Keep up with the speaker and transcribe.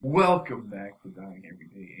Welcome back to Dying Every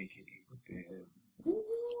Day, aka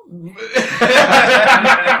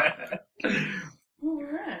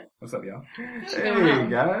Alright. What's up, y'all? Hey,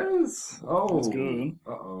 guys. Oh. That's good.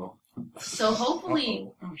 Uh-oh. So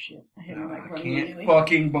hopefully... Oh shit. I hit my I microphone can't immediately.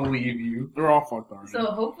 fucking believe you. They're all fucked already. So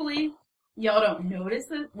hopefully y'all don't notice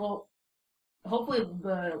it. Well, hopefully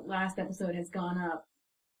the last episode has gone up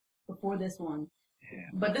before this one. Yeah.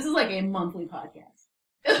 But this is like a monthly podcast.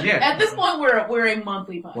 Yeah. At this point, we're a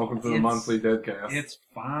monthly podcast. Welcome to the It's- monthly Dedcast. It's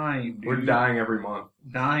fine, dude. We're dying every month.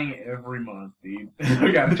 Dying every month, dude.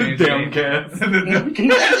 We gotta change The the damn name. cats.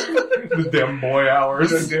 The The damn boy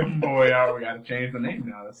hours. damn boy hour. We gotta change the name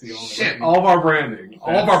now. That's the only Shit, way. all of our branding.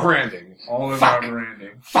 All of our branding. All of Fuck. our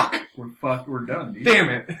branding. Fuck. We're done, dude. Damn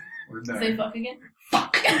it. We're done. Say fuck again?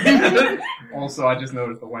 Fuck. Also, I just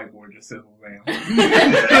noticed the whiteboard just says Lamb.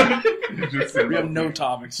 It just says we have no Lamb.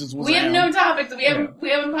 topics. Just We have no topics. We haven't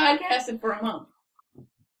podcasted for a month.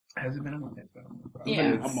 Has it been a month? It's been a month.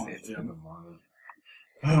 Yeah. It's A month, It's yeah. been a month.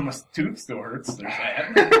 Oh, my tooth still hurts. There's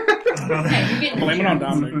that. Hey, you're getting Blame it on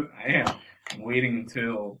Dominic. I am. I'm waiting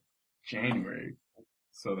until January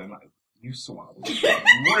so that you swallow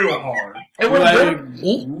real hard. And we're Like,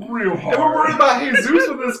 Real And we're hard. worried about Jesus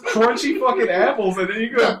with his crunchy fucking apples, and then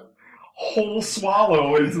you go whole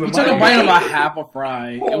swallow into the he took a mic. bite of a half a fry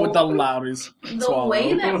and with the loudest The swallow.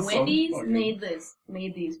 way That that was so Wendy's fucking-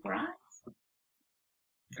 made these fries,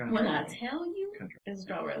 Country. when I tell you, Country. it's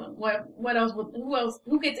strawberry lemon. What else?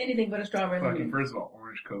 Who gets anything but a strawberry Fucking, lemon? first of all,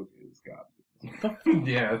 orange Coke is God.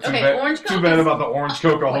 Yeah, too Okay, bad, orange too Coke bad is- about the orange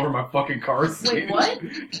Coke all Wait. over my fucking car seat. Wait, what?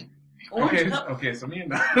 Orange Coke? Okay, so me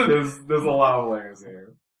and There's a lot of layers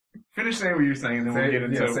here. finish saying what you're saying, then Say- we'll get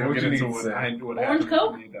into yeah, say what you need to what say. what Orange happened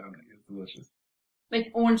Coke? to me and Dominic. It's delicious. Like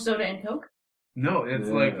orange soda and Coke? No, it's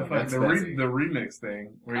Yeah, like the fucking that's the messy. remix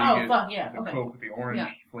thing where you Oh, get fuck, yeah, the okay. Coke with the orange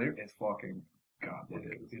Yeah. flavor. It's fucking God.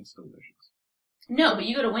 It's delicious. No, but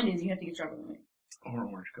you go to Wendy's, you have to get strawberry lemon. Or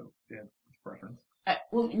orange Coke. Yeah, it's preference.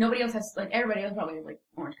 Well, nobody else has, like, everybody else probably has, like,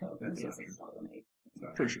 orange Coke. That's Nobody else not has strawberry lemonade. It's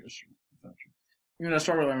not Pretty true. sure it's true. It's not true. Even though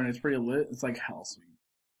strawberry lemon is pretty lit, it's like hell sweet.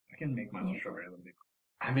 I can make my own Yeah. strawberry lemonade.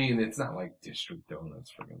 I mean, it's not like District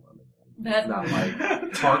Donuts freaking lemonade. That's It's not weird.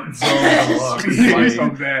 like Tart Zone Deluxe. Speaking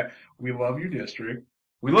Like, of that, we love your district.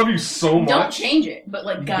 we love you so much. Don't change it, but,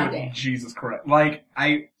 like, But goddamn. Jesus Christ. Like,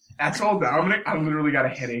 I told Dominic I literally got a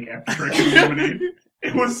headache after drinking lemonade.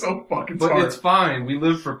 It was so fucking But tart. it's fine. We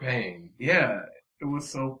live for pain. Yeah, it was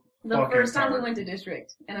so The fucking first time we tart. went to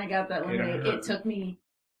District and I got that It lemonade, hurt. it took me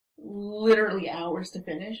literally hours to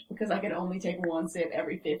finish because I could only take one sip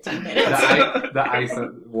every 15 minutes. The ice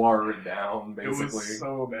watered it down, It basically. was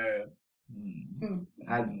so bad.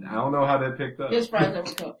 I don't know how that picked up. Just fries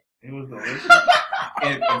overcooked. It was delicious.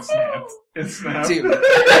 it snapped. It snapped. Dude.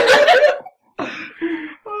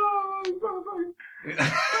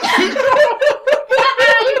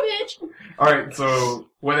 You bitch! Alright, so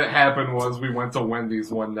what had happened was we went to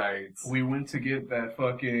Wendy's one night. We went to get that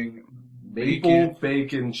fucking Maple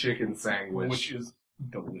bacon chicken sandwich. which is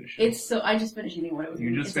delicious. It's so, I just finished eating one. It was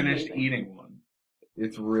You just it's finished amazing. eating one.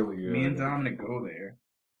 It's really good. Me and Dominic go there,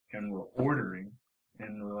 and we're ordering,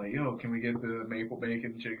 and we're like, yo, can we get the maple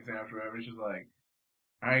bacon chicken sandwich or whatever? She's like,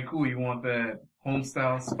 alright, cool, you want that home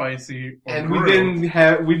style spicy or And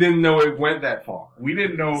grilled? we didn't know it went that far. We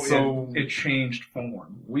didn't know So- it changed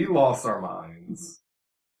form. We lost our minds.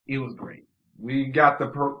 It was great. We got the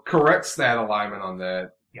correct stat alignment on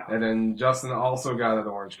that. Yeah. And then Justin also got an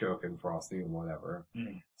orange Coke and Frosty and whatever.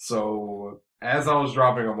 Mm. So as I was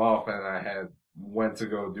dropping him off and I went to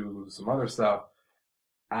go do some other stuff,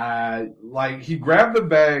 he grabbed the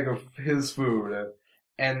bag of his food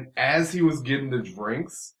and as he was getting the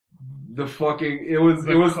drinks, it was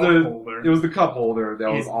the cup holder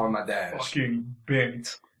that was It on my dash. Fucking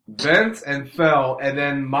bent. Bent and fell, and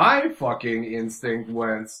then my fucking instinct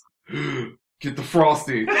went, get the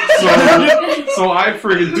Frosty. So I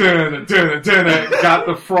freaking got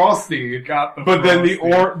the Frosty, Got the but then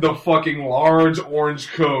Frosty. the fucking large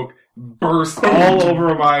orange Coke burst all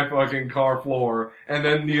over my fucking car floor, and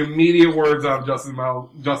then the immediate words out of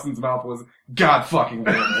Justin's mouth was, God fucking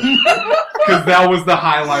damn it. Cause that was the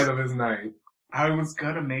highlight of his night. I was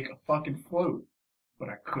gonna make a fucking float, but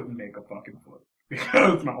I couldn't make a fucking float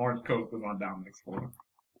because my orange Coke was on Dominic's floor.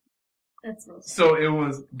 That's so sad. So it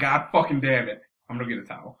was, God fucking damn it, I'm gonna get a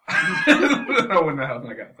towel. I went in the house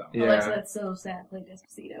and I got a towel. Yeah. Alexa, that's so sad. Play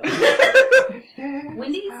Despacito.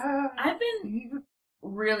 Wendy's, I've been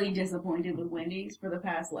really disappointed with Wendy's for the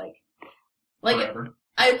past, Forever.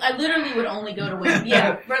 I literally would only go to Wendy's,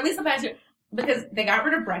 yeah, for at least the past year, because they got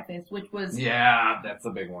rid of breakfast, which was Yeah, that's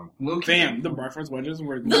a big one. Look, Damn, the breakfast wedges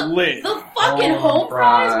were the lit. fucking home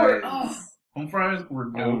fries were, fries. oh, Home fries were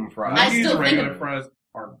dope. Home fries. I Wendy's still think regular of- fries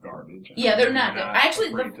are garbage. Yeah, they're not I'm good. Actually,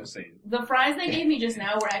 afraid to say it. The fries they gave me just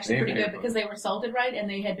now were actually Same pretty here, good because they were salted right and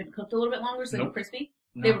they had been cooked a little bit longer, so they were Nope. crispy.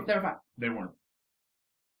 No, They were fine. they weren't.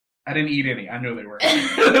 I didn't eat any. I know they were.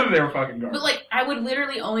 They were fucking garbage. But like, I would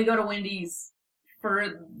literally only go to Wendy's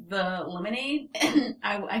for the lemonade, and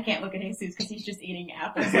I can't look at Jesus because he's just eating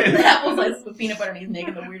apples. Like, the apple slices with peanut butter, and he's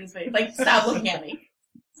making the weirdest face. Like, stop looking at me.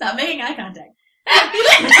 Stop making eye contact.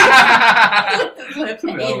 With his lips.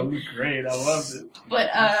 I hate That it. was great. I loved it. But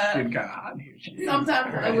It's getting kind of hot in here. Shit.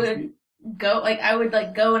 sometimes I would go, like, I would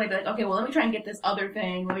go and I'd be like, okay, well, let me try and get this other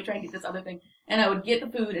thing. Let me try and get this other thing. And I would get the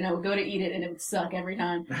food and I would go to eat it and it would suck every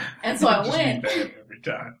time. And so I Just went. be bad every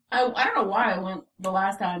time. I don't know why I went the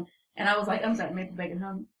last time. And I was like, I'm sorry, maple bacon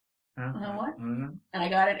hum. What? Mm-hmm. And I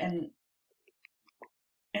got it and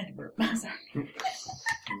I had to burp. I'm sorry.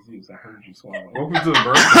 Jesus, I heard you swallow. Welcome to the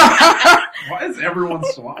burping. Why is everyone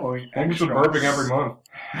swallowing? Welcome to extra? burping every month.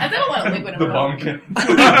 I did a lot of liquid in The my mouth. bumcat.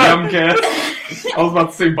 Bumcat. I was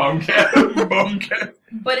about to say bumcat. Bumcat.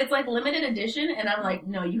 But it's like limited edition, and I'm like,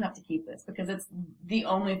 no, you have to keep this because it's the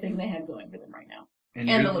only thing they have going for them right now. And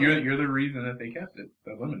And you're the reason that they kept it.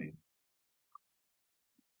 The lemonade.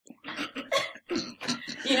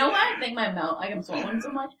 You know why I think my mouth, like I'm swallowing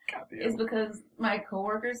so much, Goddamn. is because my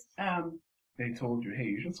coworkers, They told you, hey,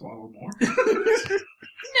 you should swallow more.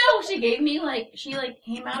 no, she gave me she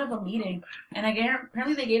came out of a meeting, and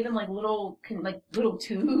apparently they gave them like little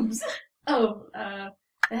tubes of, that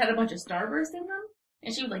had a bunch of Starburst in them.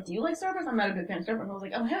 And she was like, do you like Starburst? I'm not a big fan of Starburst. And I was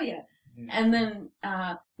like, oh, hell yeah. And then,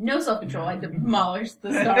 no self-control. I demolished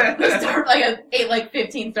the star, I ate like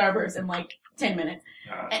 15 Starbursts in like 10 minutes.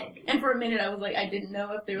 And for a minute I was like, I didn't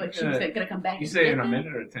know if they were like, she was gonna come back. You and say get in a them.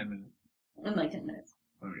 minute or 10 minutes? In like 10 minutes.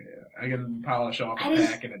 Okay, yeah. I can polish off I a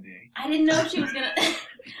didn't- pack in a day. I didn't know if she was gonna,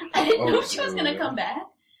 I didn't know Oh, if she was gonna yeah. come back.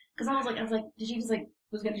 Cause I was like, did she just like,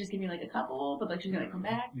 was gonna just give me like a couple, but like she's gonna come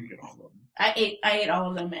back? You get all of them. I ate all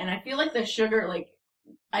of them, and I feel like the sugar, like,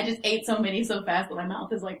 I just ate so many so fast that my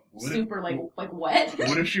mouth is like What if- super like wet.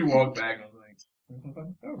 What if she walked back and was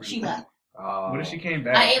like, She left. What if she came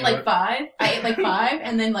back? I ate like five,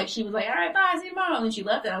 and then like she was like, alright, bye, see you tomorrow, and then she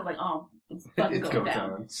left, and I was like, oh, it's fucking It's going go down.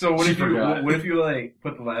 time. So what She if you forgot. what if you like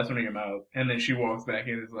put the last one in your mouth and then she walks back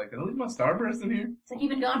in and is like, did I leave my Starburst in here? It's like, you've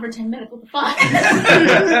been gone for 10 minutes, what the fuck?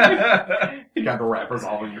 You got the wrappers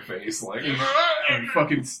all in your face, like. And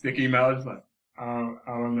fucking sticky mouth, just like, I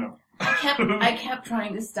don't know. I kept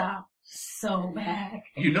trying to stop so bad.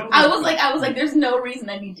 You know, I was like, there's no reason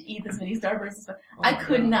I need to eat this many Starbursts. Oh I my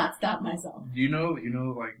could God. not stop myself. You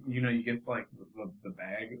get like the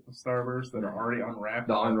bag of Starburst that are already unwrapped.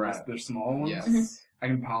 The unwrapped. They're small ones. Yes. I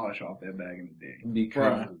can polish off that bag in a day.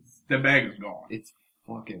 Because The bag is gone. it's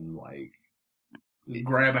fucking like.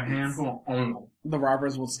 Grab a handful. Oh. The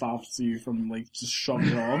wrappers will stop you from like just shoving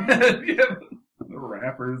it on. Yeah. The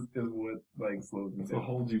wrappers is what like slows me That's what down.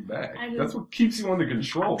 holds you back. I just- That's what keeps you under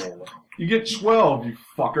control. You get 12, you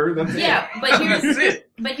fucker. That's Yeah, it.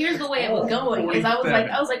 but here's the way it was going. Is I was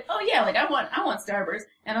 47. like, oh yeah, like I want Starburst,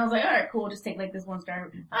 and I was like, all right, cool, just take like this one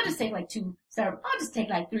Starburst. I'll just take like 2 Starburst. I'll just take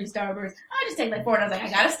like 3 Starbursts. I'll just take like 4. And I was like, I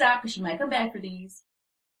gotta stop because she might come back for these.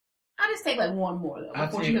 I'll just take like 1 more though I'll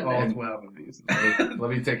before she take comes all back. 12 of these. Let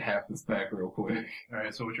me take half this pack real quick.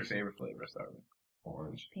 Alright, so what's your favorite flavor of Starburst?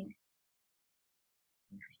 Orange. Pink.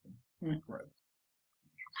 Interesting. Right.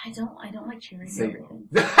 I don't like cherry. Say everything.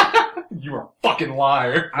 You are a fucking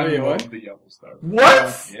liar. I Wait, love what? the yellow Starburst.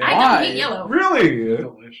 What? Yeah. I Why? don't hate yellow. Really?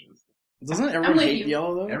 Delicious. Doesn't I'm everyone with hate you.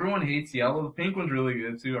 yellow though? Everyone hates yellow. The pink one's really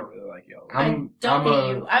good too. I really like yellow. I I'm don't a-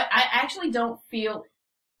 hate you. I actually don't feel.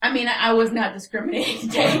 I mean, I was not discriminating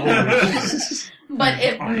today, but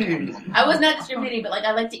I was not discriminating. But like,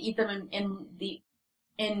 I like to eat them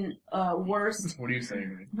in worst. What are you saying,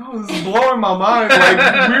 man? No, this is blowing my mind.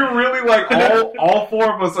 Like we're really like all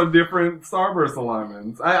 4 of us are different Starburst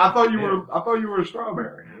alignments. I thought you were a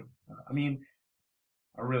strawberry. I mean,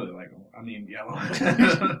 I really like them. I mean, yellow.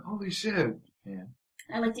 Holy shit.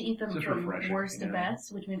 I like to eat them Just from refreshing, worst to you know?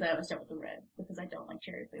 best, which means I always start with the red because I don't like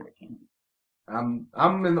cherry flavored candy.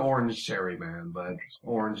 I'm an orange cherry man, but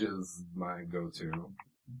orange is my go-to.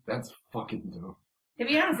 That's fucking dope. To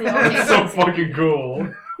be honest, they all taste That's so the same. fucking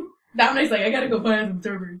cool. Dominic's like, I gotta go buy some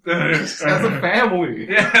Starburst. As a family.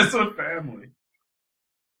 Yeah, as a family.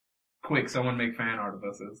 Quick, someone make fan art of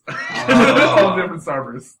us as Oh. all different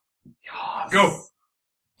Starbursts. Yes. Go.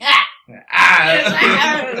 Ah!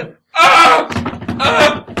 Ah!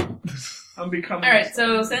 Ah! I'm becoming. Alright,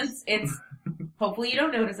 so since it's, hopefully you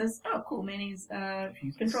don't notice this. Oh, cool, Manny's, If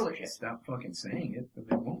you controller shit. Stop fucking saying it, but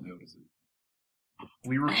they won't notice it.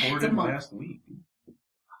 We It's a recorded month. last week.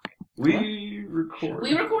 We recorded.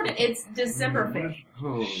 We recorded. It's December 5th.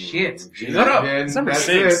 Oh, Shit. geez. Shut up. And December that's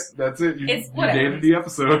 6th. it. That's it. You It's you whatever. dated the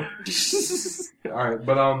episode. Alright,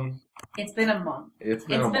 but It's been a month. it's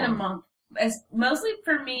been a month. As mostly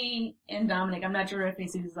for me and Dominic. I'm not sure if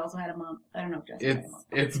Jesus has also had a month. I don't know if Justin had a month.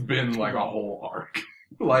 It's been like a whole arc.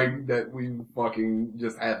 Like that we fucking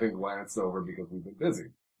just haven't glanced over because we've been busy.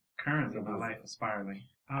 Currently, my life is spiraling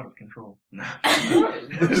out of control.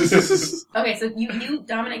 Okay, so you,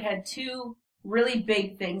 Dominic, had two really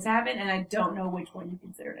big things happen, and I don't know which one you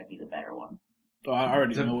consider to be the better one. Oh, I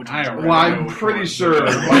already know which one's Well, I'm pretty sure.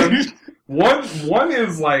 Like, one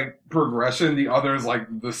is like progression, the other is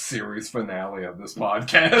like the series finale of this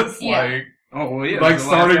podcast. Yeah. Like, Oh, well, yeah. like that's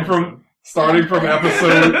the last starting from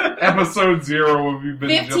episode 0, where we've been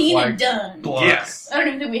 15 just like and done. blocks. Yes. I don't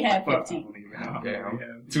even think we have Fuck, I 15. believe it. Oh, Damn. yeah.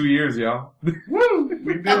 2 years, y'all. Woo!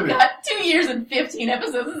 We did I've it. got 2 years and 15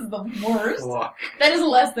 episodes. This is the worst. Fuck. That is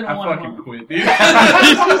less than I one fucking month. quit, dude.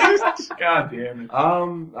 God damn it.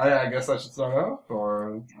 I guess I should start off,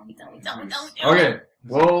 or Don't. okay.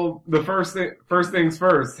 Well, the first things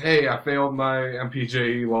first. Hey, I failed my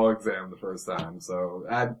MPJE law exam the first time, so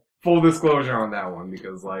full disclosure on that one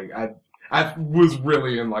because like I was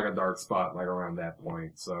really in like a dark spot like around that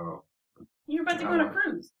point. So You're about to go on a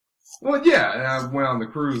cruise. well, yeah, and I went on the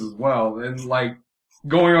cruise as well, and like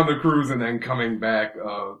going on the cruise and then coming back,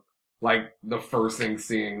 like the first thing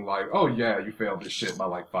seeing like, oh yeah, you failed this shit by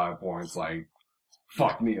like 5 points, like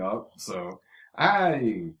fucked me up. So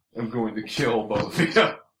I am going to kill both of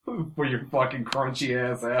you for your fucking crunchy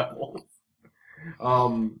ass apples.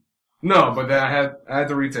 No, but then I had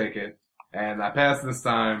to retake it, and I passed this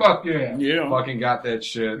time. Fuck yeah. Yeah. Fucking got that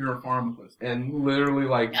shit, You're a pharmacist. and literally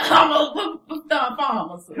like, I'm a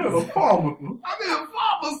pharmacist. You're a pharmacist.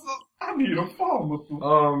 I need a pharmacist.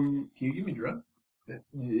 Can you give me drugs?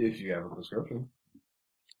 if you have a prescription.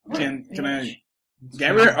 Can I?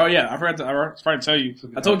 Gabby? Oh yeah, I forgot to tell you.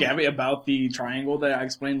 I told Gabby about the triangle that I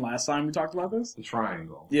explained last time we talked about this. The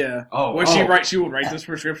triangle. Yeah. Oh, Where oh. she would write those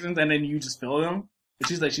prescriptions and then you just fill them. And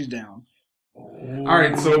she's like, she's down.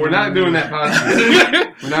 Alright, so we're not doing that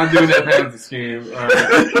Ponzi. We're not doing that Ponzi scheme.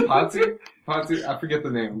 Ponzi? I forget the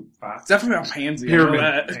name. It's definitely a pansy. I know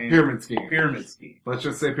that. Pyramid scheme. Pyramid scheme. Let's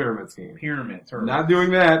just say pyramid scheme. Pyramid. Turtle. Not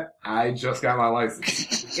doing that. I just got my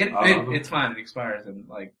license. It's fine. It expires in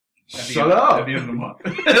like Shut up. at the end of the month.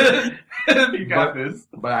 You got this.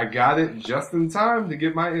 But I got it just in time to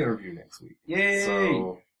get my interview next week. Yay!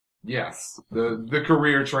 So, yes, the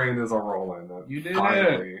career train is a rolling. You did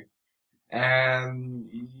finally. And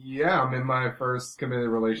yeah, I'm in my first committed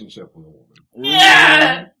relationship with a woman.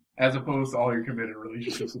 Yeah! As opposed to all your committed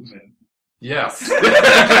relationships with men. Yes.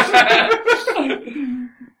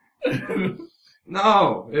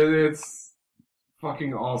 No, it's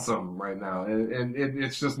fucking awesome right now, and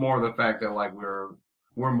it's just more the fact that like we're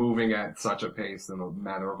moving at such a pace in a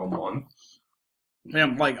matter of a month.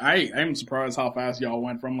 Man, like I am surprised how fast y'all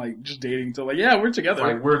went from like just dating to like, yeah, we're together.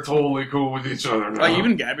 Like we're totally cool with each other now. Like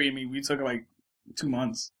even Gabby and me, we took like 2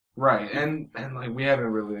 months. Right, and like we haven't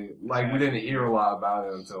really like we didn't hear a lot about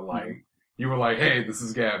it until like you were like, hey, this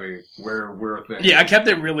is Gabby, we're a thing. Yeah, I kept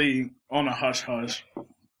it really on a hush hush,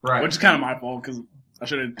 right. which is kind of my fault because I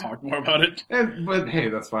should have talked more about it. But hey,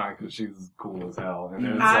 that's fine because she's cool as hell, and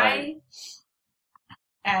it's I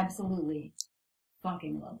absolutely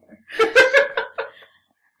fucking love her.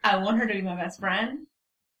 I want her to be my best friend.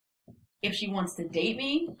 If she wants to date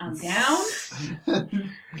me, I'm down.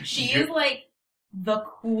 She is like the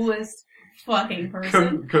coolest fucking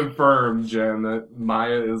person. Confirmed, Jen, that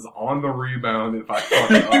Maya is on the rebound if I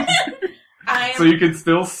fuck up. I am, So you can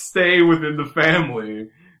still stay within the family,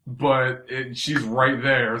 but she's right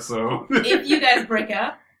there, so. if you guys break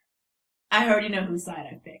up, I already know whose side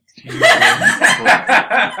I picked.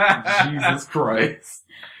 Jesus Christ.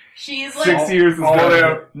 She's like, 6 years is all better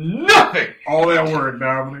that- than nothing! All that word,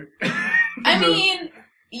 Dominic. I mean,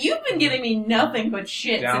 you've been giving me nothing but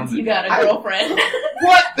shit Down since to- you got a girlfriend.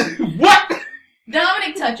 What? What?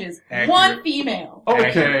 Dominic touches Accurate. one female,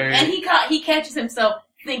 Okay. and he catches himself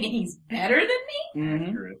thinking he's better than me. Mm-hmm.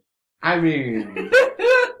 Accurate.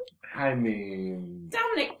 I mean.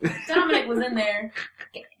 Dominic was in there.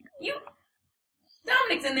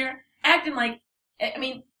 Dominic's in there acting like, I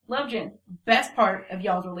mean, Love Jen, best part of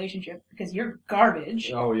y'all's relationship because you're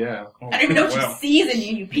garbage. Oh, yeah. I don't even know what Well. she sees in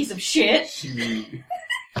you, you piece of shit. She-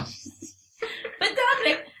 But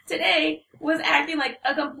Dominic today was acting like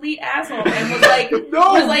a complete asshole and was like,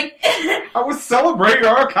 No! was like, I was celebrating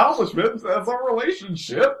our accomplishments as a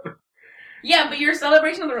relationship. Yeah, but your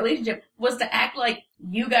celebration of the relationship was to act like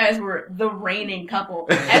you guys were the reigning couple.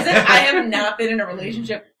 As if I have not been in a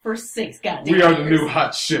relationship for 6 goddamn We are years. the new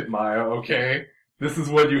hot shit, Maya, okay? This is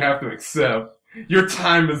what you have to accept. Your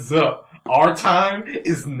time is up. Our time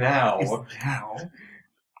is now. Now.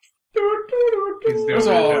 First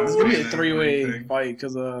of all, it's gonna be a 3-way fight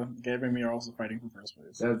because Gabby and me are also fighting for first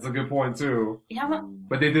place. That's a good point, too. Yeah, but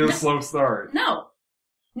But they did a slow start. no.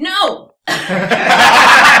 No!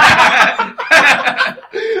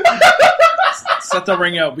 Set the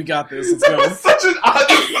ring out. We got this. Let's That go. was such an odd...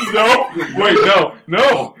 No. Wait,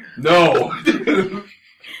 no.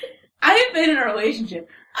 I have been in a relationship.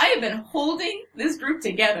 I have been holding this group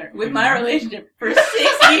together with my relationship for 6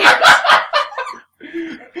 years.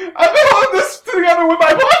 I've been holding this together with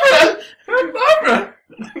my boyfriend.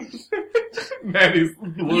 Manny's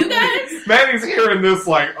You guys? Manny's hearing this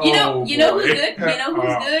like, oh, You know boy. who's good? You know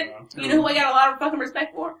who's good? You know who I got a lot of fucking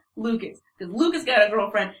respect for? Lucas. Because Lucas got a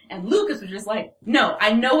girlfriend, and Lucas was just like, no,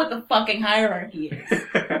 I know what the fucking hierarchy is.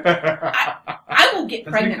 I will get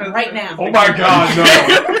pregnant right now. Oh my god, no.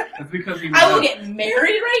 That's because he I will get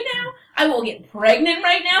married right now. I will get pregnant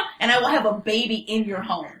right now, and I will have a baby in your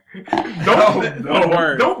home.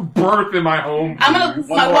 Don't birth in my home. please.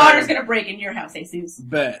 My water's gonna break in your house, Jesus.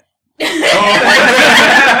 Bet. Oh,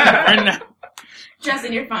 Right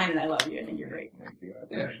Justin, you're fine, and I love you. I think you're great.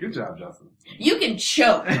 yeah, good job, Justin. You can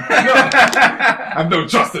choke. I've known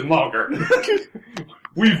Justin longer.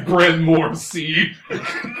 We've bred more seed.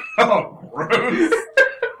 Oh, gross.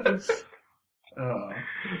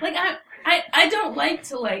 Like I don't like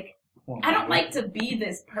to I don't like to be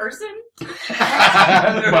this person.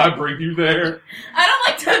 I bring you there. I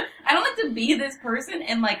don't like to be this person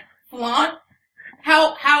and like flaunt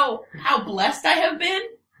how blessed I have been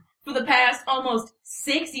for the past almost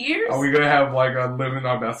 6 years. Are we gonna have like a living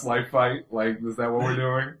our best life fight? Like, is that what we're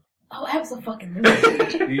doing? Oh, absolutely.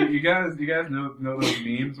 you guys know those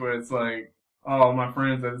memes where it's like, oh, my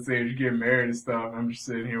friends at this age get married and stuff. I'm just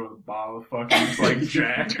sitting here with a bottle of fucking just like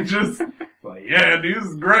Jack, just like, yeah, dude, this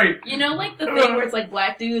is great. You know, like the thing where it's like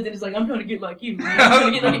black dudes and it's like, I'm trying to get like you. I'm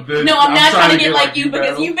trying to get like you. I'm No, I'm not trying to get like you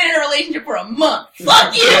because battle. you've been in a relationship for a month.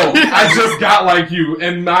 Fuck you. No, I just got like you,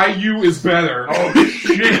 and my you is better. Oh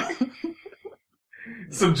shit.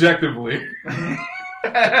 Subjectively.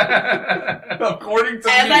 According to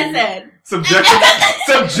As me. I said.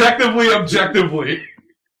 Subjectively, objectively.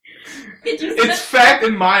 Did you It's fact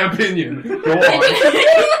in my opinion. Go on.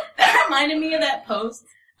 That reminded me of that post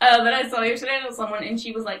that I saw yesterday with someone, and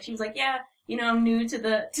she was like, yeah, you know, I'm new to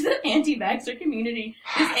the anti-vaxxer community.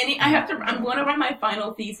 I'm going to write my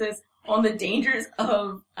final thesis on the dangers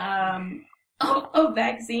of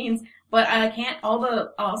vaccines, but I can't. All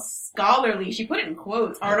the scholarly, she put it in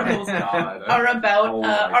quotes, articles are about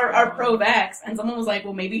are pro-vax, and someone was like,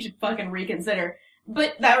 well, maybe you should fucking reconsider.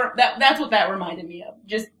 But that's what that reminded me of.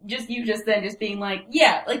 Just being like,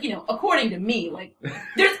 yeah, like, you know, according to me, like,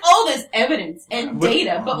 there's all this evidence and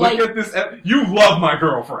data, but look like, at this. You love my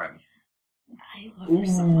girlfriend. I love her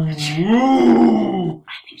so much. Ooh.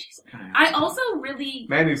 I think she's. I also really.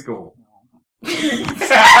 Manny's cool.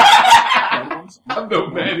 I've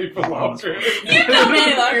known Manny for longer. You know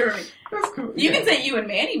Manny longer than me. That's cool. You can say you and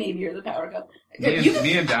Manny maybe are the power couple.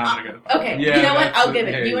 Me and Dominic. Okay, Yeah, you know what? that's I'll a- give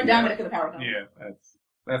it. yeah, You and yeah. Dominic are the power couple. Yeah,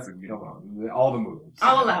 that's a good Come one. on. All the moves.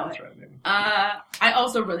 I'll allow That's it. right, Manny. I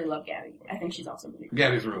also really love Gabby. I think she's also really cool.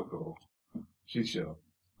 Gabby's real cool. She's chill.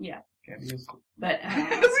 Yeah. Gabby is cool. But, He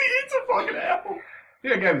eats a fucking apple.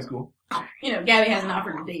 Yeah, Gabby's cool. you know, Gabby hasn't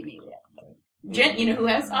offered to date me yet. Jen, you know who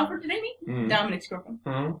has offered to date me? Mm. Dominic's girlfriend.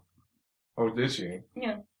 Hmm? Oh, did she?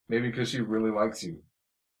 Yeah. Maybe because she really likes you.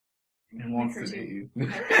 And wants to date you.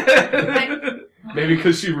 Maybe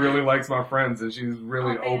because she really likes my friends and she's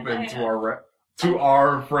really Oh, man, open I to know.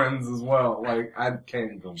 our friends as well. Like, I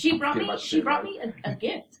can't even. She brought get my me shit right. a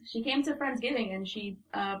gift. She came to Friendsgiving and she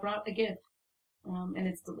brought a gift. And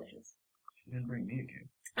it's delicious. She didn't bring me a cake.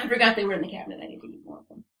 I forgot they were in the cabinet. I need to eat more of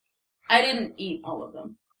them. I didn't eat all of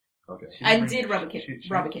them. Okay. I did rub a Kit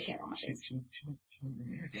Kat on my She face. didn't bring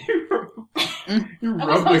me a cake. You I was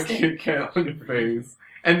rubbed the hosting. Kit Kat on your face.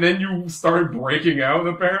 And then you started breaking out,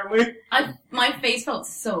 apparently. My face felt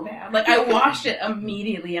so bad. Like, I washed it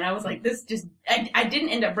immediately, and I was like, this just... I didn't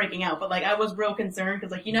end up breaking out, but, like, I was real concerned,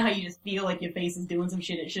 because, like, you know how you just feel like your face is doing some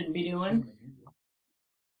shit it shouldn't be doing?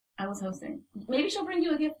 I was hosting. Maybe she'll bring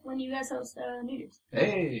you a gift when you guys host New Year's.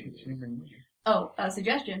 Hey, she didn't bring me a cake. Oh,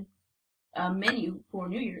 suggestion. Menu for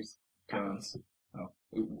New Year's. Guns.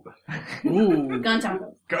 Ooh. Gun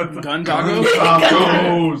tacos. Gun tacos?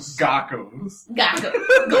 Tacos! Gackos. Gacos.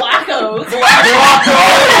 Glacos. Tacos!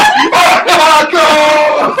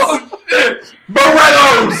 Tacos!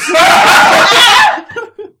 Berettos!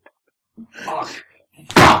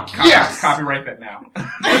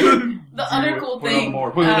 The other cool Put it on thing. the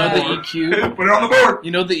board. You know the board. EQ. Put it on the board.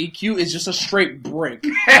 You know the EQ is just a straight brick.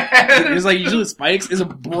 It's like usually spikes is a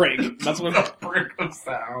brick. That's what. A brick of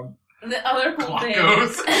sound. The other cool thing.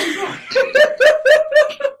 Glockos.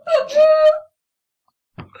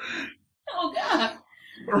 Oh god.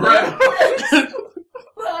 Red The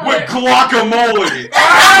with other- guacamole.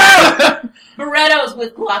 Berettos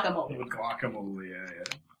with guacamole. With guacamole,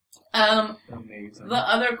 yeah. Amazing. The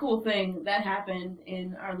other cool thing that happened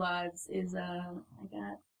in our lives is I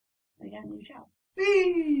got a new job.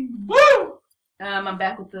 Woo! I'm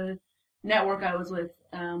back with the network I was with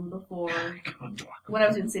before when I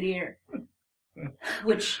was in City Air,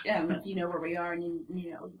 which if you know where we are and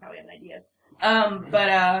you know you probably have an idea.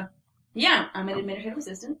 Yeah, I'm an administrative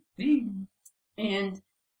assistant, and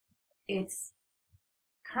it's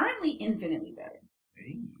currently infinitely better.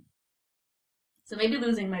 So maybe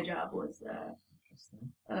losing my job was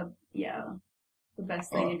the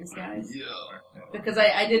best thing in disguise. Yeah. Because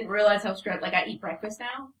I didn't realize how stressed. Like I eat breakfast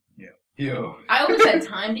now. Yo. I always had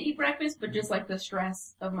time to eat breakfast, but just like the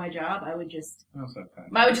stress of my job, I would just. I also have time.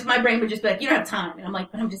 My brain would just be like, you don't have time, and I'm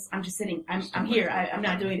like, but I'm just sitting. I'm here. I'm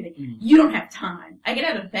not doing anything. You don't have time. I get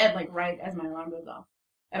out of bed like right as my alarm goes off.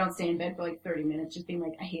 I don't stay in bed for like 30 minutes, just being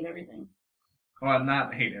like, I hate everything. Well,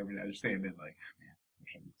 not hate everything. I just stay in bed like, man,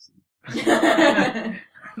 I wish I could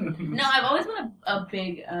sleep. No, I've always been a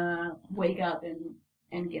big wake up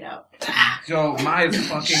and get up. Joe, Maya's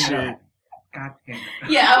fucking. Shit. God damn it.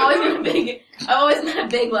 Yeah, I've always been a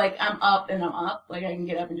big like I'm up and I'm up, like I can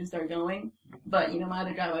get up and just start going. But my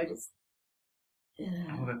other job, I just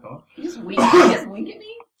Hold that thought. you just wink at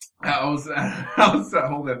me. I was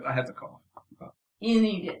hold that. I had to call. You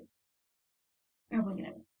did. You're winking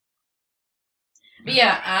at me. But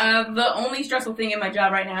yeah, the only stressful thing in my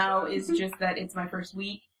job right now is just that it's my first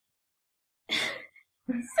week.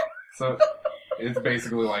 So it's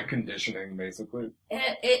basically like conditioning, basically.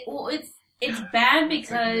 It's bad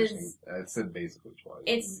because I said basically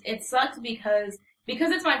twice. it sucks because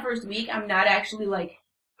it's my first week. I'm not actually like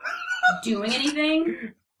doing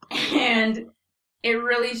anything, and it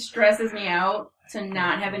really stresses me out to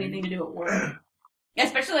not have anything to do at work.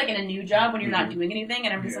 Especially like in a new job when you're not doing anything,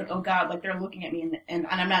 and I'm just like, oh god, like they're looking at me and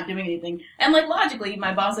I'm not doing anything. And like logically,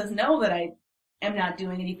 my bosses know that I am not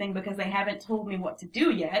doing anything because they haven't told me what to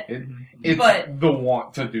do yet. It's but the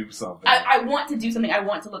want to do something. I want to do something. I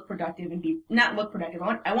want to look productive and not look productive.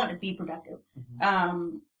 I want to be productive.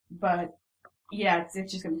 But yeah,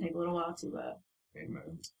 it's just gonna take a little while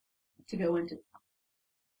Amen. to go into.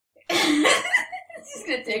 It's just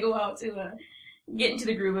gonna take a while to get into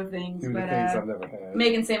the groove of things. Do the But things I've never had.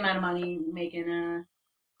 making the same amount of money,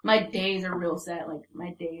 my days are real set. Like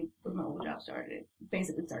my day with my old job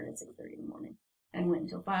basically started at 6:30 in the morning and went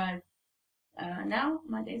until 5. Now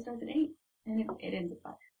my day starts at 8 and it ends at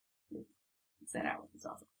 5. It's set out. It's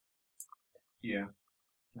awesome. Yeah.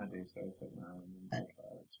 My day starts at 9 and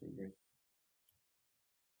it's pretty great.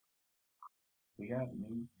 We got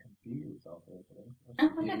new computers out there today. Oh,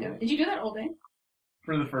 how'd that go? Did you do that all day?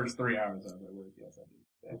 For the first 3 hours I was at work, yes, I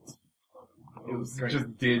did. It was great.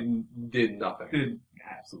 Just did nothing. Did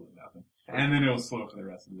absolutely nothing. And then it was slow for the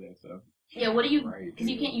rest of the day, so. Yeah, what do you, Right, because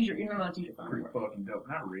you can't you're not allowed to use your phone. Pretty anymore. fucking dope.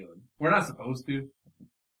 Not really. We're not supposed to.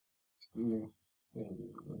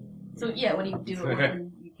 So yeah, what do you do at work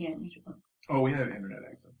when you can't use your phone? Oh, we have internet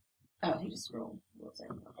access. Oh, you just scroll the website.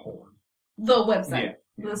 Porn. The website.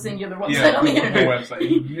 Yeah. The singular website Yeah, on the the internet. website.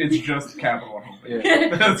 It's just capital at home.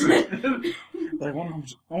 Yeah. That's it. Like, I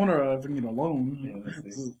wonder if I can get a loan. Yeah,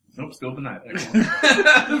 that's it. Nope, still denied.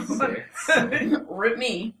 Rip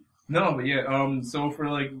me. No, but yeah, so for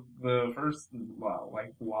like the first,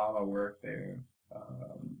 while I worked there,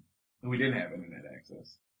 we didn't have internet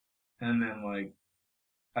access. And then like,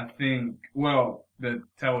 I think, well, the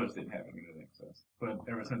tellers didn't have internet access. But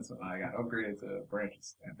ever since I got upgraded to branch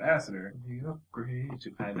ambassador,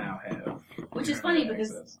 I now have. Which is funny internet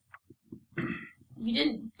because access. you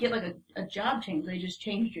didn't get like a job change. They just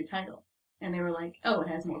changed your title. And they were like, oh, it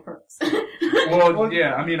has more perks. Well,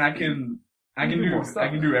 yeah, I mean, I can more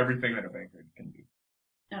stuff, do everything that a banker can do.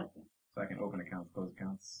 Okay. So I can open accounts, close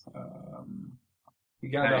accounts. You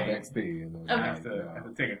got enough XP. And then Okay. I have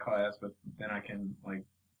to take a class, but then I can like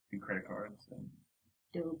do credit cards and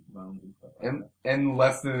Dope. loans and stuff. Like and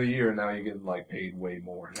less than a year now, you're getting like paid way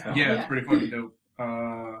more now. that. Yeah, Yeah. it's pretty fucking dope.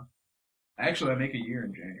 Actually, I make a year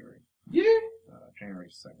in January. Yeah. January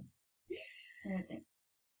 2nd. Everything.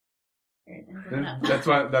 Everything's going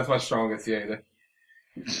up. That's why strongest, yeah.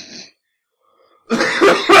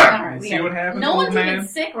 Alright, See what happens, No old one's man? even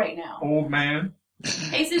sick right now. Old man.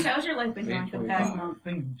 Hey, sis, how's your life been going for the past month?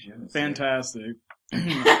 Fantastic.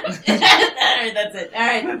 Alright, that's it.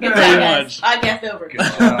 Alright, good job, Pretty guys. much. Podcast over. Good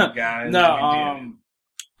job, guys. No,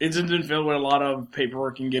 it's just been filled with a lot of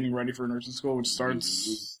paperwork and getting ready for nursing school, which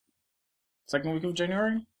starts second week of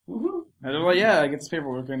January. Woohoo. And they're like, yeah, I get this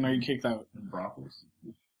paperwork, and now you kicked out. Brothels.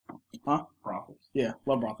 Huh? Brothels. Yeah,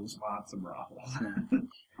 love brothels. Lots of brothels.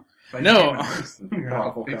 Yeah. No.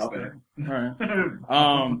 Brothel out there. Alright.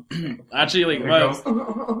 Actually, like, I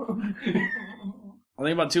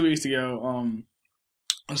think about 2 weeks ago,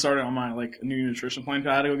 I started on my, like, new nutrition plan. 'Cause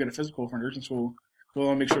I had to go get a physical for nursing school. So I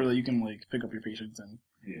want to make sure that you can, like, pick up your patients and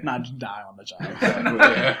not just die on the job.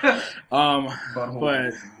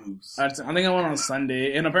 But I think I went on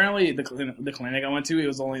Sunday, and apparently the clinic I went to, it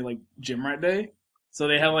was only, like, gym rat day. So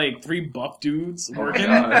they had, like, 3 buff dudes working.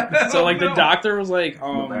 So, like, the doctor was like,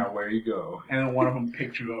 no matter where you go. And then one of them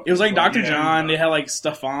picked you up. it was like Dr. John, they had, like,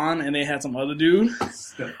 Stefan, and they had some other dude.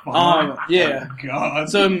 Stefan. Yeah. Oh, God.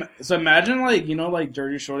 So imagine, like, you know, like,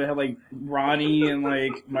 Jersey Shore, they had, like, Ronnie and,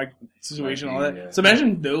 like, Mike Situation and all that. Yeah. So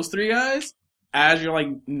imagine those 3 guys as your, like,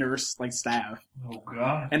 nurse, like, staff. Oh,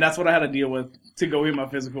 God. And that's what I had to deal with to go get my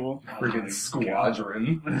physical. Freaking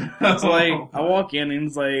squadron. So, like, I walk in, and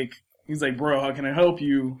he's like, bro, how can I help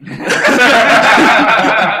you?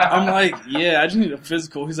 I'm like, yeah, I just need a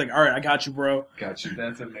physical. He's like, all right, I got you, bro. Got you.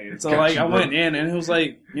 That's amazing. So, like, I went in, and he was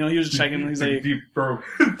like, you know, he was just checking. He's like, deep bro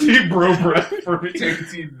breath for me. Take a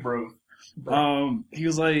seat, bro. he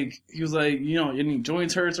was like, you know, any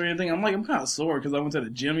joints hurts or anything? I'm like, I'm kind of sore because I went to the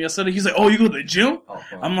gym yesterday. He's like, oh, you go to the gym? Oh,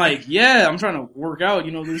 fuck. I'm like, yeah, I'm trying to work out,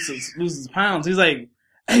 you know, lose his pounds. He's like,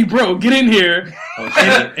 hey, bro, get in here. Oh,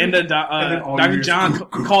 shit. And then Dr. John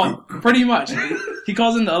called, pretty much, he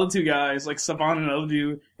calls in the other 2 guys, like Stefan and the other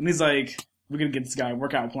dude, and he's like, we're going to get this guy a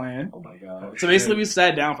workout plan. Oh my god. So basically we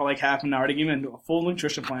sat down for like half an hour. They gave me a full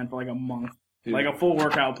nutrition plan for like a month. Dude, Like a full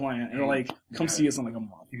workout plan. And they're like, come see us in like a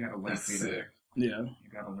month. You gotta link that's me sick. that. Yeah. You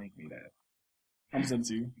gotta link me that. I'm sent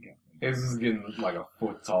to you. His is getting like a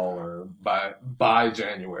foot taller by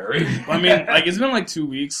January. I mean, like, it's been like 2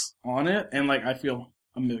 weeks on it, and like, I feel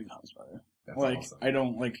a million times better. That's Like, awesome. I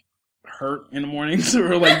don't like hurt in the mornings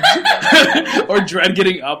or like, or dread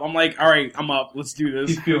getting up. I'm like, alright, I'm up, let's do He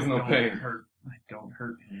this. feels no Don't pain. hurt. Like, don't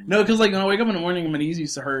hurt him. No, cause like, when I wake up in the morning, my knees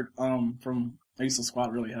used to hurt, I used to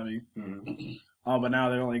squat really heavy. Mhm. But now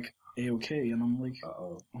they're like, A-okay, and I'm like,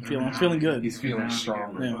 Uh-oh. I'm feeling good. He's feeling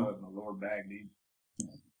stronger. Yeah. My lower back, dude.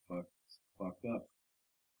 Fucked up.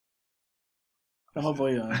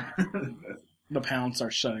 Hopefully, the pound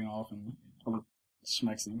starts shutting off and I'm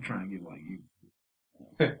smexing. I'm trying to get like you.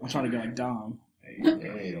 I'm trying to get like Dom. Hey,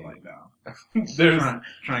 Hey. like that. There's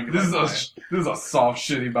Trying to get this is like this is a soft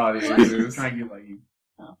shitty body that. Jesus. Trying to get like you.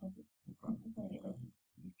 Oh,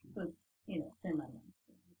 but, you know, they're my mom.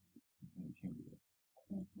 You can't do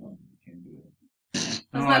that. You can't do that. Let's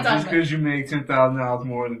No, not talk just about because you make $10,000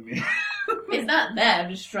 more than me. It's not that. I've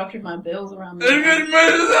just structured my bills around me.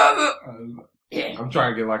 Yeah. I'm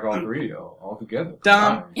trying to get like all 3 all together.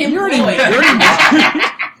 Dom, Employed. you already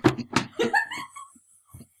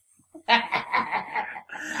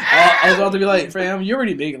I was about to be like, fam, you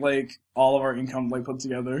already make like all of our income like put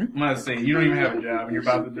together. I'm gonna say, you don't even have a job and you're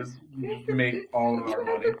about to just make all of our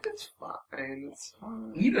money. It's fine. It's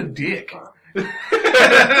fine. Eat a dick.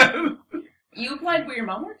 You applied where your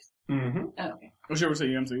mom works? Mm-hmm. Oh, okay. Oh, sure, we say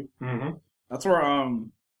UMC. Mm-hmm. That's where I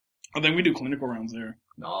think we do clinical rounds there.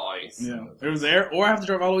 Nice. Yeah, it was there, or I have to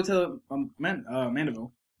drive all the way to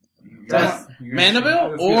Mandeville. Yes.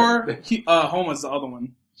 Mandeville or Homa's the other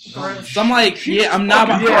one. Gross. So I'm like, yeah, I'm not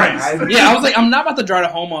about. Yeah, I was like, I'm not about to drive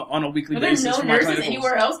to Homa on a weekly Are there basis no for my nurses clinicals.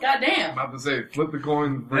 anywhere else? Goddamn. About to say, flip the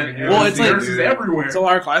coin. Bring it Well, it's like- nurses everywhere. So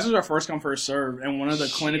our classes are first come first serve, and one of the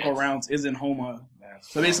clinical rounds is in Homa.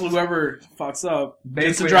 So basically, whoever fucks up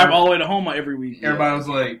gets to Basically, drive all the way to Homa every week. everybody was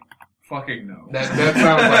like, fucking no. That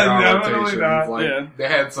sounds like our Definitely rotations. not. Like, Yeah. they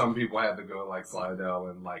had some people had to go like Slidell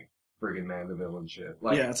and like friggin' Mandeville and shit.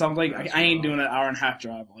 Like, Yeah, so I'm like, I ain't doing an hour and a half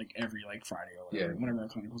drive like every like Friday or whatever, Yeah. whenever our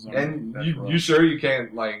clinicals are. And That's you rough. sure you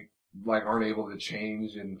can't like aren't able to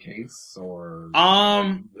change in case or? I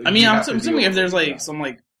mean, You I'm have to assuming deal if there's with like that. some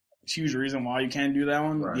like huge reason why you can't do that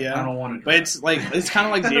one, Right. I yeah. don't want to. But it's like it's kind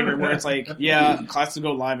of like David, where it's like, yeah, classes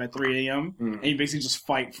go live at 3 a.m. Mm. and you basically just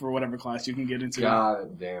fight for whatever class you can get into.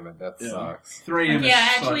 God damn it, that Yeah. sucks. 3 a.m. Yeah,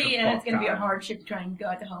 is such actually, a it's going to be a fuck time. hardship to try and go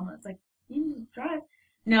out to home. It's like, you drive.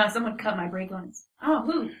 No, someone cut my brake lines. Oh,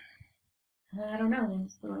 who? I don't know. They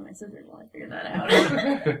just threw in my scissors while I figured that out.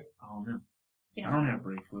 Oh no. Yeah. I don't have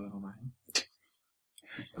brake fluid on my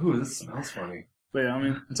hand. Ooh, this smells funny. But yeah, I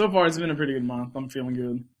mean, so far it's been a pretty good month. I'm feeling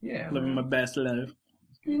good, Yeah. living my best life.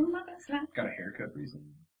 Living my best life. Got a haircut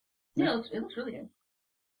recently. Yeah, it looks really good.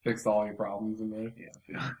 Fixed all your problems in there.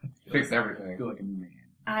 Yeah. Fixed everything. I feel like a man.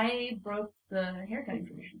 I broke the haircutting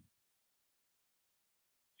tradition.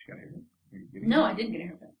 She got a haircut? Are you getting No, it? I didn't get a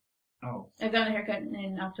haircut. Oh. I've gotten a haircut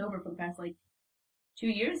in October for the past, 2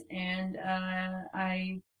 years, and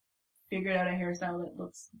I figured out a hairstyle that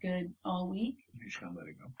looks good all week, You're just gonna let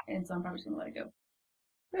it go. and so I'm probably just gonna let it go.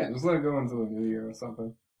 Yeah, just let it go into the new year or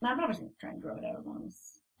something. I'm probably just gonna try and grow it out as long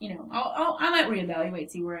as, I might reevaluate,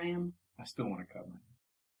 see where I am. I still want to cut mine.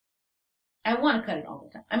 I want to cut it all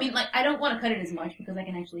the time. I mean, I don't want to cut it as much because I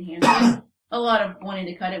can actually handle it. A lot of wanting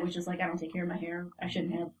to cut it was just I don't take care of my hair. I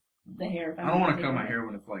shouldn't have the hair. If I don't want to cut my hair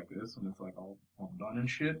when it's like this, when it's all done and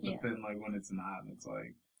shit. But Yeah. then when it's not, it's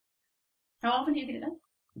like How often do you get it done?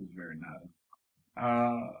 it's very not.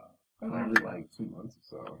 Every 2 months or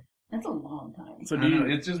so. That's a long time. So I do know,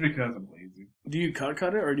 you it's just because I'm lazy.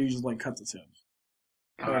 cut it, or do you just cut the tips?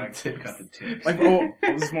 I cut the tips.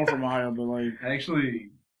 This is more for Maya, but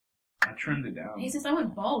Actually, I trimmed it down. Hey, Sus, I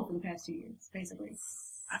went bald for the past 2 years, basically.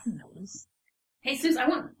 I didn't notice. Hey, Sus, I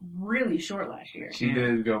went really short last year. She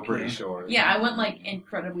did go pretty short. Yeah, I went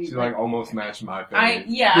incredibly. She almost matched my face.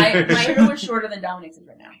 My hair was shorter than Dominic's is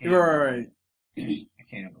right now. You're right. I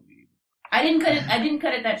can't believe it. I didn't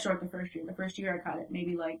cut it that short the first year. The first year I cut it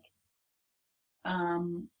maybe it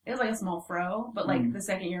was a small fro, but the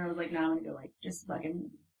second year I was no, I'm gonna go just fucking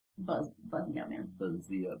buzz me out, man. Buzz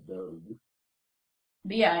the buzz.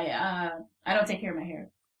 But yeah, I don't take care of my hair.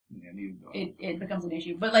 Yeah, neither do I. It becomes an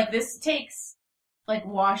issue. But this takes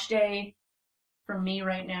wash day for me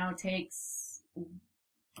right now takes.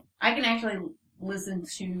 I can actually listen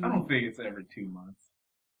to. I don't think it's every 2 months.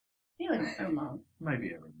 Maybe a month. It might be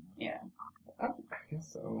every month. Yeah. I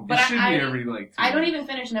guess so. But it should be every 2 I don't months. even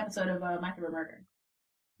finish an episode of My Favorite Murder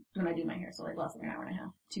when I do my hair, so less than an hour and a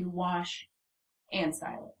half to wash and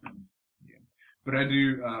style it. Yeah, but I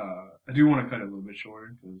do want to cut it a little bit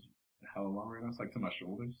shorter because how long right now it's to my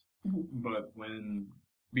shoulders. Mhm. But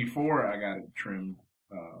before I got it trimmed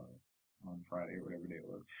on Friday or whatever day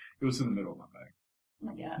it was to the middle of my back. Oh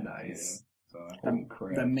my god. Nice. Yeah, so Holy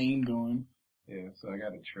crap. The mane going. yeah, so I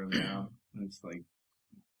got it trimmed down, and it's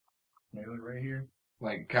maybe right here.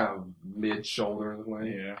 Kind of mid-shoulder length.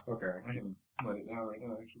 Yeah, Okay. I can let it down right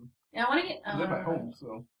now actually. Yeah, I want to get. I live at home,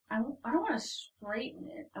 so I don't want to straighten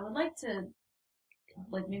it. I would like to,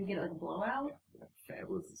 maybe get a blowout.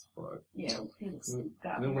 Fabulous as fuck. Yeah, he looks And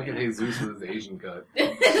god. then look at Jesus with his Asian cut.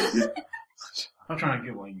 I'm trying to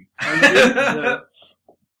get one you. I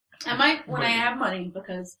might when I have money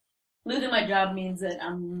because losing my job means that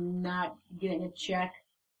I'm not getting a check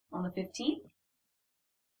on the 15th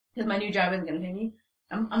because my new job isn't going to pay me.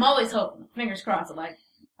 I'm always hoping, fingers crossed, that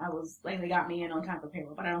they got me in on time for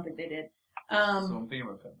payroll, but I don't think they did. So I'm thinking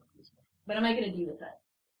about cutting this one. But am I going to do with that?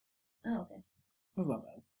 Oh, okay. That's not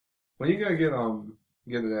bad. When you gonna get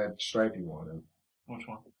that stripe you wanted? Which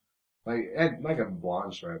one? A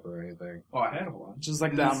blonde stripe or anything. Oh, I had a one. Just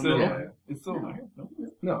It's down the still, middle. Yeah. it's still my hair. No?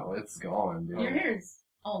 No, it's gone, dude. Your hair is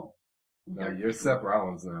all No, dark. you're Seth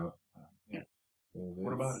Rollins now. Yeah. It's-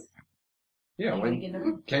 What about it? Yeah, You gonna get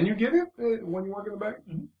it? can you get it when you work in the back?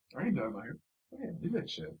 I ain't done my hair. Yeah, do that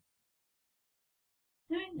shit.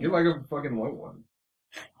 Yeah. Get a fucking white one.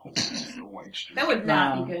 The white strip. That would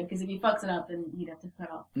not Nah. be good because if he fucks it up, then you'd have to cut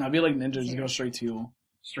off. No, be like ninja, just go straight to you.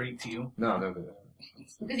 Straight teal. No.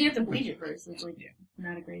 Because you have to bleach it first. It's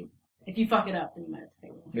not a great. If you fuck it up, then you might have to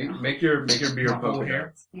pay with it. Make your beard My whole polka hair.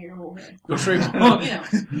 dots. Your whole hair. Go straight. You know, My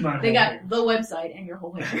they whole got hair. the website and your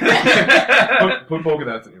whole hair. Put polka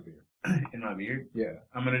dots in your beard. In my beard. Yeah.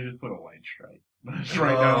 I'm gonna just put a white stripe. Just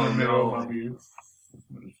right down the middle no. of my beard.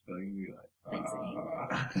 I'm just be Thanks,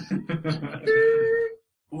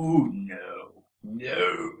 ooh, no.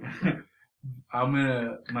 No.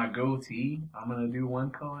 My goatee, I'm gonna do one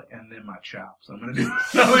color, and then my chops, I'm gonna do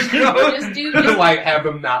another color. just Have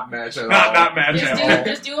them not match at all. Not match at all.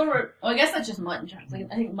 just do a. I guess that's just mutton chops. I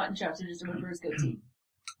think mutton chops are just a reverse goatee.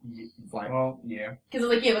 Well, yeah. Because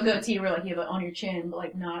you have a goatee where you have it on your chin,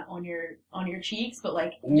 but not on your cheeks. But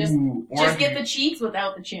just Ooh, just get the cheeks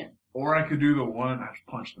without the chin. Or I could do the one, I just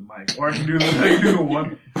punched the mic. Or I could do the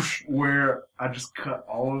one where I just cut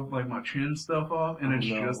all of my chin stuff off and it's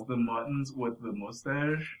just the muttons with the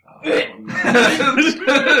mustache.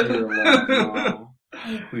 No.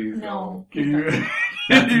 Please No.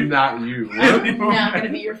 That's not you. I'm not gonna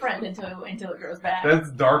be your friend until it grows back. That's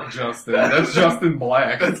Dark Justin. That's Justin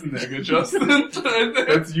Black. That's nigga Justin.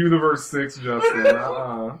 That's Universe 6 Justin.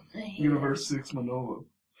 I hate Universe 6 Manolo.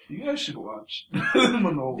 You guys should watch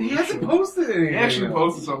Manolo. He hasn't posted anything. He actually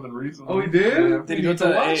posted something recently. Oh, he did? Yeah. Did he go to the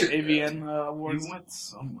watch it. AVN awards? He went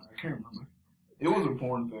somewhere. I can't remember. It was a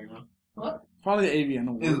porn thing, huh? What? Probably the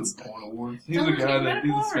AVN It's Awards. Porn Awards. He's a guy that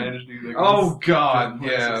he's a Spanish dude. That Oh goes God, to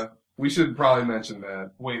places. yeah. We should probably mention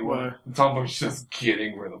that. Wait, what? What? Tumblr's just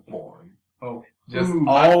getting rid of porn. Oh, Just ooh,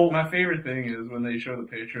 all. my favorite thing is when they show the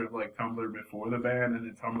picture of like Tumblr before the ban and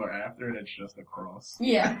then Tumblr after, and it's just a cross.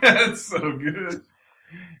 Yeah. It's so good.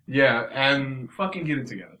 Yeah, and Fucking get it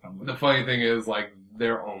together, Tumblr. the funny thing is, like,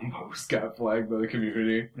 their own post got flagged by the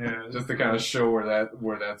community. Yeah, Just to kind of show where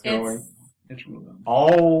that's going. it's real dumb.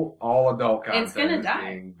 All adult content It's gonna is die.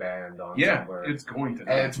 being banned on Yeah, Tumblr. it's going to.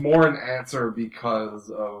 And it's more an answer because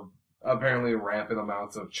of apparently rampant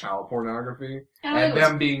amounts of child pornography and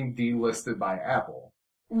them being delisted by Apple.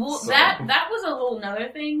 Well, So- that was a whole nother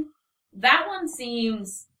thing. That one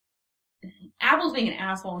seems Apple's being an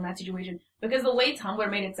asshole in that situation because the way Tumblr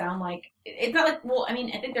made it sound like it's not like. Well, I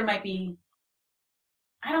mean, I think there might be.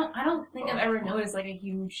 I don't think I've ever noticed like a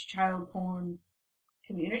huge child porn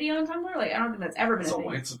community on Tumblr. Like I don't think that's ever been a It's a thing.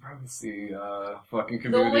 white supremacy fucking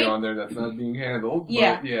community on there that's not being handled.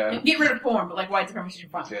 Yeah. But yeah. Get rid of porn, but like white supremacy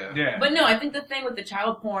is fine. Yeah. Yeah. But no, I think the thing with the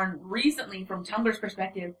child porn recently, from Tumblr's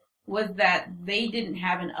perspective, was that they didn't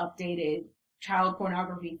have an updated child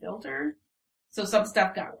pornography filter, so some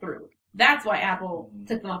stuff got through. That's why Apple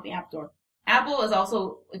took them off the App Store. Apple is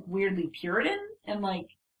also like weirdly Puritan and like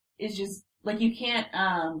is just like you can't.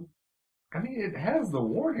 I mean, it has the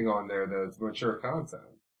warning on there that it's mature content.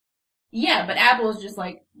 Yeah, but Apple is just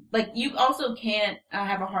like you also can't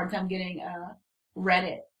have a hard time getting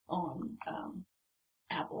Reddit on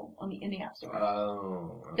Apple in the App Store.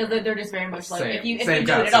 Oh. Because they're just very much like if you do same it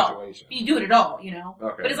kind at of all, situation. if you do it at all, you know.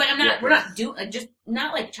 Okay. But it's like we're not doing like just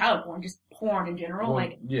not like child porn, just porn in general. Well,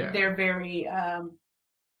 like yeah. they're very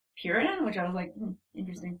Puritan, which I was like,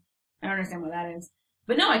 interesting. I don't understand what that is.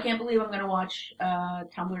 But no, I can't believe I'm gonna watch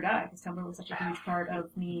Tumblr die because Tumblr was such a huge part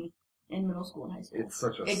of me in middle school and high school. It's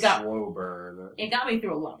such a It got- slow burn. It got me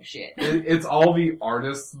through a lot of shit. It's all the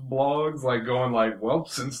artists' blogs, like, going like, well,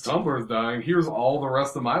 since Tumblr's dying, here's all the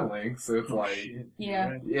rest of my links. It's like, Shit. Yeah.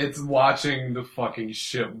 Right. it's watching the fucking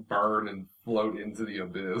ship burn and float into the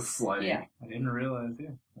abyss. Like, Yeah. I didn't realize. Yeah.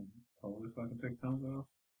 I totally fucking picked Tumblr off.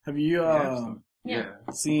 Have you Yeah.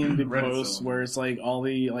 seen the Reddit posts so- where it's like all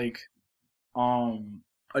the like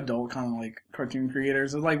adult kind of like cartoon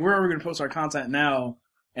creators? It's like, where are we gonna post our content now?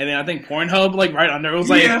 And then I think Pornhub, like right under, it was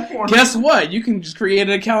like, Pornhub. guess what? You can just create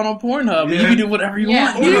an account on Pornhub and you Yeah. can do whatever you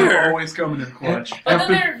Yeah. want Pornhub here. always coming in clutch. But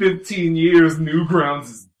then After 15 years, Newgrounds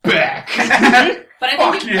is back. But I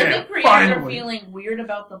Fuck think, yeah, I think creators finally. are feeling weird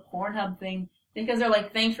about the Pornhub thing because they're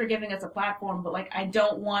like, thanks for giving us a platform, but like, I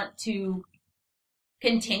don't want to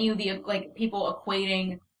continue the, like, people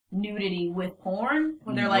equating nudity with porn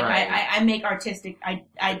when they're like, Right. I make artistic, I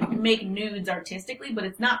make nudes artistically, but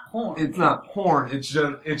it's not porn. It's not porn. It's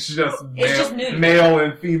just just nudity. male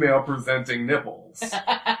and female presenting nipples.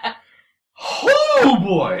 Oh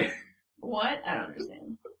boy! What? I don't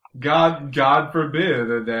understand. God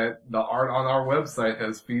forbid that the art on our website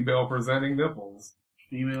has female presenting nipples.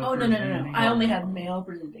 Female. Oh, no. I only have male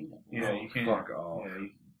presenting them. Yeah, you can't. Fuck off. Yeah,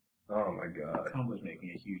 Oh my god. Tumblr's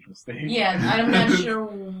making a huge mistake. Yeah, I'm not sure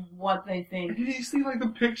what they think. Did you see like the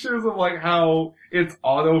pictures of like how it's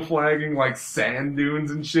auto flagging like sand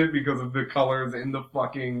dunes and shit because of the colors in the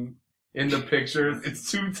pictures?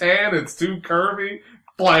 It's too tan, it's too curvy.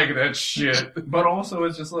 Flag that shit. But also,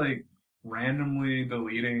 it's just like randomly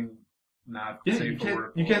deleting not Yeah, safe for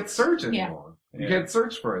work. you can't search anymore. You can't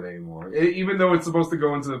search for it anymore. Even though it's supposed to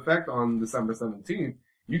go into effect on December 17th,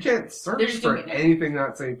 you can't They're search just for doing it. anything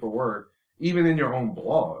not safe for work, even in your own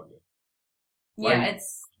blog. Yeah, Like-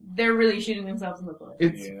 they're really shooting themselves in the foot.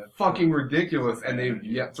 It's Yeah. fucking ridiculous, and they've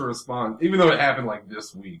yet to respond, even though it happened like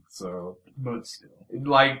this week, so, But still.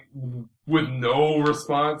 like, with no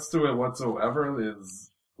response to it whatsoever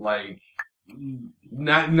is, like,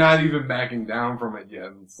 not even backing down from it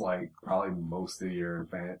yet. It's like, probably most of your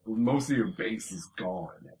base is gone.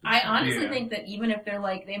 I honestly Yeah. think that even if they're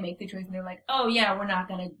like, they make the choice and they're like, oh yeah, we're not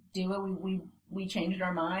gonna do it, we changed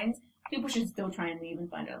our minds, people should still try and leave and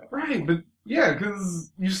find other places. Right, but yeah,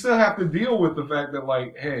 because you still have to deal with the fact that,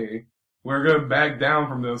 like, hey, we're gonna back down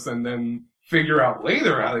from this and then figure out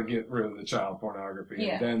later how to get rid of the child pornography.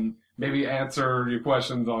 Yeah. And then maybe answer your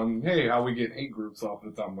questions on, hey, how we get hate groups off the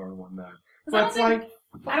Tumblr and whatnot. 'Cause But it's like,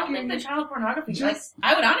 I don't think the child pornography, just-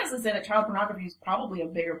 like, I would honestly say that child pornography is probably a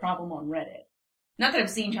bigger problem on Reddit. Not that I've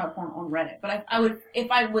seen child porn on Reddit, but I would, if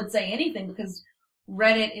I would say anything, because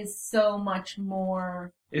Reddit is so much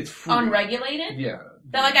more it's free. unregulated, Yeah.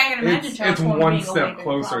 that like I can imagine child It's porn one being a way step bigger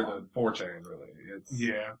closer problem. to 4chan, really.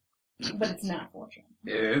 Yeah. But it's not fortunate.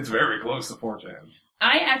 It's very close to 4chan.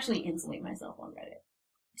 I actually insulate myself on Reddit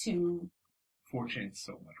to 4chan's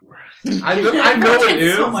so much worse. I know it It's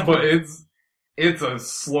is, so much but worse. it's a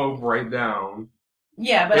slope right down.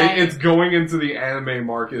 Yeah, but It's going into the anime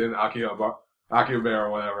market in Akihabara or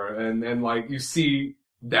whatever, and like, you see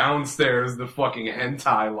downstairs the fucking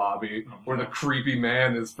hentai lobby where the creepy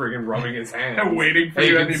man is friggin' rubbing his hands. Waiting for and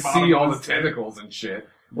you you at can the bottom see all of the the stairs. tentacles and shit.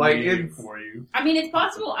 Like, Waiting it's... for you. I mean, it's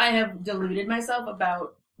possible I have deluded myself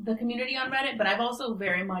about the community on Reddit, but I've also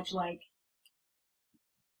very much like,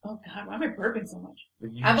 oh god, why am I burping so much?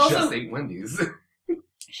 You I've just also- ate Wendy's.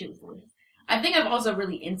 She was delicious. I think I've also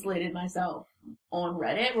really insulated myself on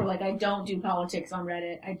Reddit, where like I don't do politics on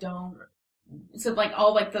Reddit. I don't. So like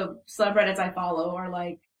all like the subreddits I follow are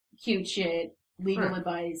like cute shit, legal Right.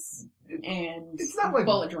 advice, and It's not like-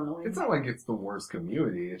 bullet journaling. It's not like it's the worst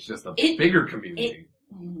community, it's just a It- bigger community.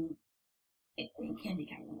 It can be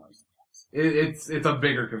kind of worse. It's a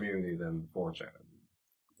bigger community than 4chan.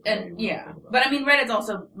 And yeah, but I mean Reddit's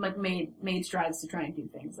also like made strides to try and do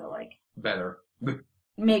things that like Better.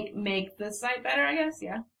 make the site better, I guess.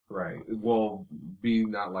 Yeah. Right. Well, be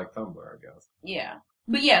not like Tumblr, I guess. Yeah.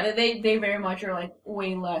 But yeah, they very much are like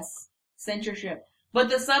way less censorship. But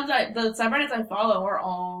the subreddits I follow are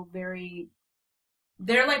all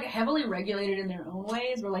they're like heavily regulated in their own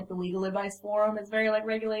ways, where like the legal advice forum is very like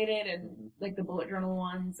regulated, and like the bullet journal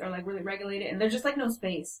ones are like really regulated, and there's just like no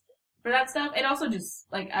space for that stuff. And also just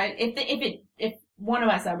like if one of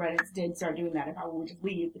my subreddits did start doing that, if I would just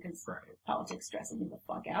leave, because politics stresses me the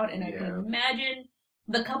fuck out, and I can imagine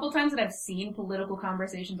the couple times that I've seen political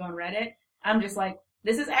conversations on Reddit, I'm just like,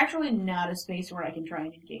 this is actually not a space where I can try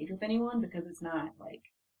and engage with anyone, because it's not like,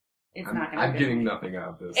 it's not gonna I'm be getting good. nothing out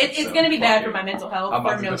of this. It's gonna be bad for my mental health. I'm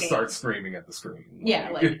about for to no just gain. start screaming at the screen. Yeah,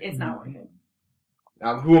 like, it's not worth it.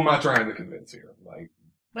 Who am I trying to convince here? Like,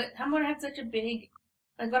 But Tumblr had such a big,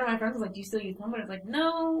 like one of my friends was like, do you still use Tumblr? I was like,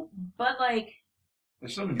 no, but like,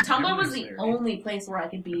 There's so many Tumblr was cameras the there. only place where I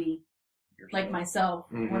could be like myself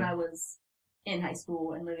Mhm. when I was in high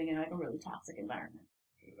school and living in like a really toxic environment.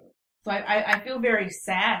 So I feel very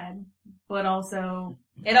sad, but also,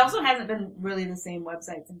 it also hasn't been really the same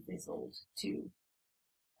website since they sold to,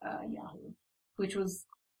 Yahoo, which was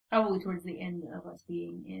probably towards the end of us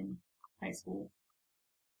being in high school,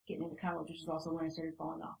 getting into college, which is also when I started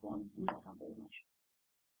falling off on using Tumblr as much.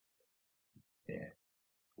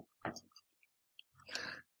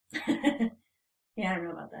 Yeah, I don't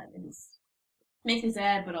know about that. It makes me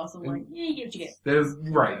sad, but also like, yeah, you get what you get.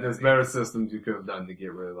 there's better systems you could have done to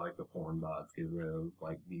get rid of like the porn bots, get rid of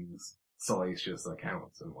like these salacious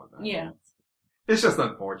accounts and whatnot. Yeah. It's just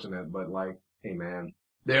unfortunate, but like, hey man,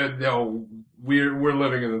 we're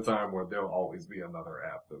living in a time where there'll always be another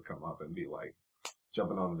app that'll come up and be like,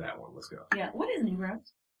 jumping onto that one, let's go. Yeah, what is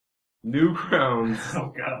Newgrounds? Newgrounds,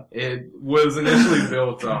 Oh god. it was initially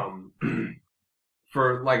built,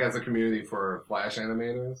 for, like, as a community for Flash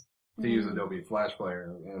animators to use Adobe Flash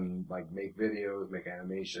Player and, like, make videos, make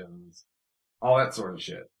animations, all that sort of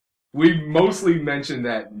shit. We mostly mention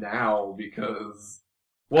that now because,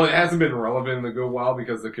 well, it hasn't been relevant in a good while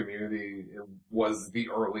because the community was the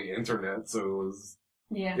early internet, so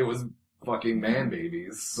it was fucking man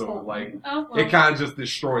babies. So, like, Oh, well, it kind of just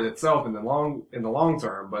destroyed itself in the long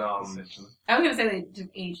term, but, Essentially. I was gonna say they just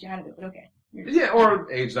aged out of it, but okay. yeah, or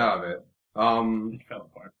aged out of it. It fell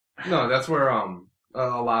apart. No, that's where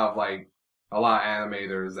a lot of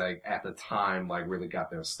animators like at the time like really got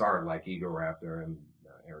their start, like Ego Raptor and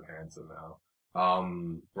Aaron Hansen now,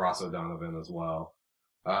 Ross O'Donovan as well.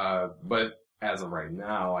 But as of right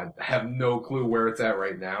now, I have no clue where it's at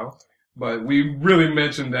right now. But we really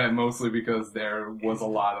mentioned that mostly because there was a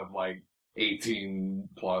lot of like 18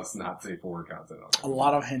 plus not safe for work content on A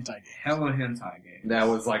lot of hentai games. Hella hentai games. that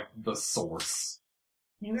was like the source.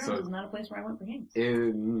 Newgrounds So- is not a place where I went for games.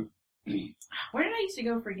 Where Where did I used to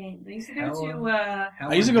go for games? I used to go Hella- to,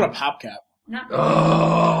 I used to go to PopCap. not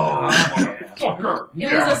Oh, Yeah. motherfucker! It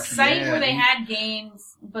was a Yes. site yeah. where they had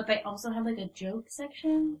games, but they also had like a joke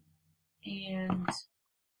section, and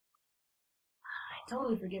I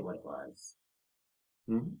totally forget what it was.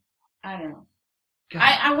 Mhm. I don't know. God.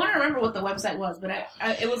 I want to remember what the website was, but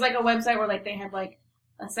it was like a website where like they had like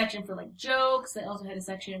a section for like jokes. They also had a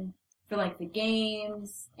section for like the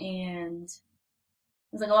games, and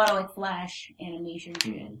it was like a lot of like Flash animation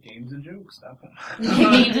shit. Games and jokes. Stop it.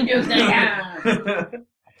 Games and jokes.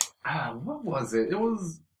 Yeah. What was it? It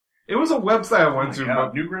was a website I went to,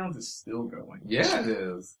 but Newgrounds is still going. yeah, it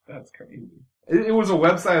is. That's crazy. It was a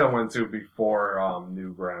website I went to before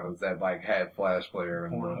Newgrounds that like had Flash Player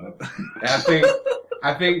and Pornhub.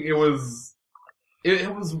 I think it was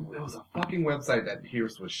a fucking website that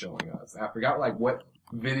Pierce was showing us. I forgot like what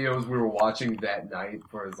videos we were watching that night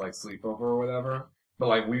for his like sleepover or whatever. But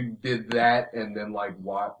like we did that and then like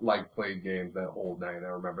played games that whole night. I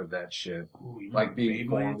remember that shit. Ooh, you Like being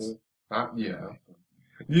Beyblades? yeah.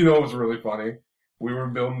 You know what's really funny? We were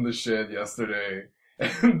building the shed yesterday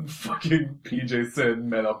and fucking PJ said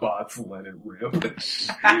Metabots let it rip.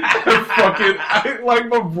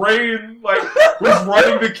 My brain was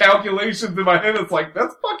running the calculations in my head. It's like,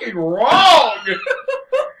 that's fucking wrong!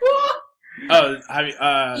 Oh, have you,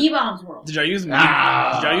 E-Bombs World. did y'all use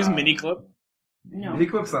mini clip? No.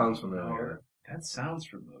 Miniclip sounds familiar. That sounds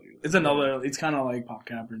familiar. It's kind of like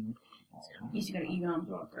PopCap and Used to go to E-Bombs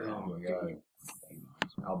World. Oh my god.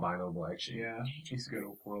 Albino black sheep. Yeah, just go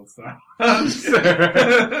to World Star. World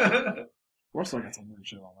Star got some weird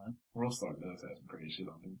shit on that. World Star does have some crazy shit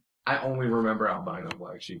on it. I only remember albino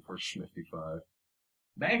black sheep for Schmifty 5.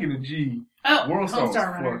 Back in the G, Oh, World Star was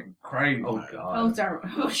Homestar Runner. fucking crazy. Oh god.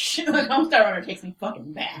 Homestar. Oh shit! Homestar Runner takes me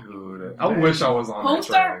fucking back. Dude, I wish I was on that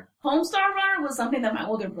track. Homestar Runner was something that my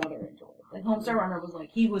older brother enjoyed. Like Homestar Runner was like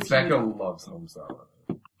he was. Becca loves Homestar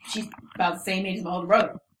Runner. She's about the same age as my older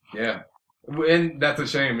brother. Yeah. And that's a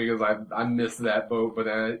shame because I missed that boat, but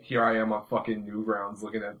then here I am on fucking Newgrounds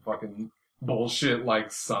looking at fucking bullshit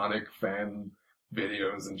like Sonic fan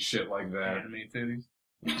videos and shit like that. Anime titties.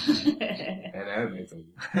 And anime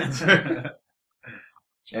titties.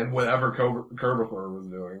 And whatever Kerbifer was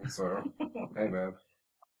doing, so, hey man.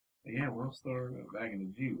 Yeah, World Star back in the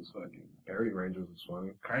G was fucking Parody Rangers was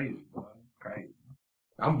funny. crazy, bro. Crazy.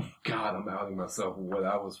 I'm outing myself with what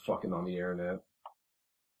I was fucking on the internet.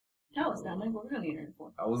 No, it's not. Like, what we're on the internet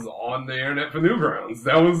for? I was on the internet for Newgrounds.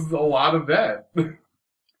 That was a lot of that.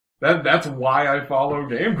 That's why I follow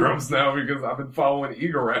Game Grumps now, because I've been following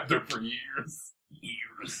Egoraptor for years.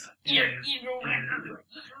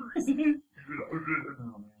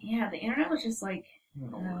 Yeah, the internet was just like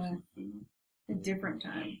a different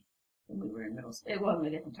time when we were in middle school. It wasn't a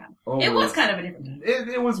different time. Oh, It was kind of a different time.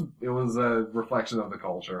 It was a reflection of the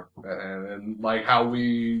culture and like how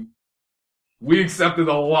we accepted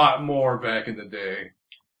a lot more back in the day.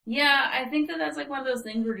 Yeah, I think that's like one of those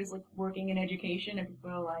things where just like working in education and people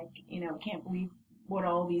are like, can't believe what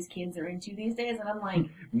all these kids are into these days, and I'm like,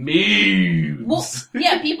 memes. well,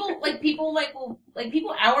 yeah, people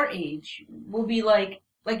our age will be like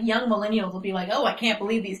young millennials will be like, oh, I can't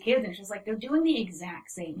believe these kids, and it's just like they're doing the exact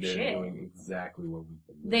same They're shit. doing exactly what we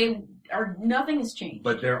did. They are, nothing has changed.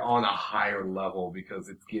 But they're on a higher level because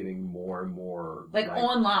it's getting more and more like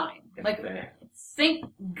online, like advanced. thank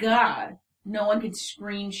God no one could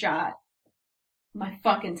screenshot my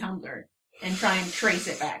fucking Tumblr and try and trace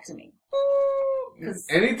it back to me.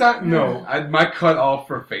 Anytime, my cutoff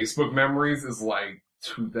for Facebook memories is like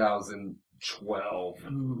 2012.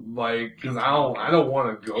 Like, cause I don't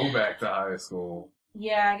want to go back to high school.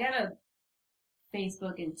 Yeah, I got a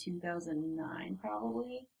Facebook in 2009,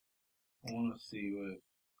 probably. I want to see what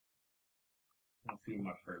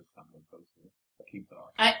my first time was posted. Keep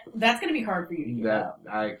talking. That's gonna be hard for you to get That up.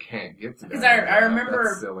 I can't get to that. Because I remember,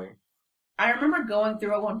 That's silly. I remember going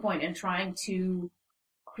through at one point and trying to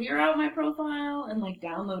clear out my profile and like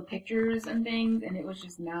download pictures and things, and it was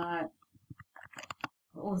just not.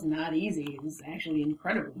 It was not easy. It was actually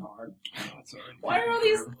incredibly hard. Why are all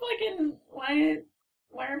these fucking why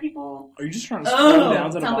are people? Are you just trying to scroll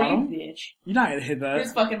down to the somebody, bottom? bitch. You're not gonna hit that.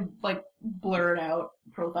 There's fucking like blurred out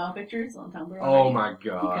profile pictures on Tumblr. Oh already. my You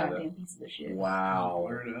god. goddamn pieces of shit. Wow.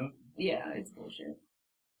 Blur it up. Yeah, it's bullshit.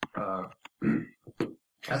 I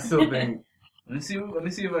still think Let me see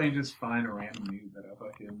if I can just find a random nude that I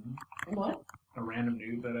fucking What? a random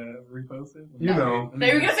nude that I reposted. you know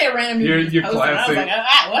They were gonna say a random Your news post, and I was classic-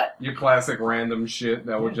 like, what? your classic random shit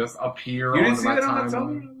that would just appear You on didn't see my that on the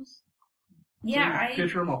timeline. Tumblr? Yeah,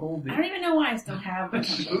 Picture of my whole I dick. don't even know why I still have the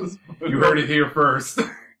Tumblr. You heard it here first.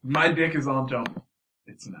 My dick is on Tumblr.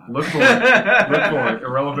 It's not. Look for it. Look for it.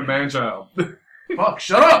 Irrelevant man child. Fuck,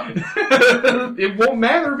 shut up! It won't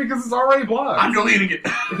matter because it's already blocked. I'm deleting it.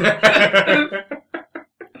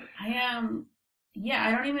 I am. Yeah,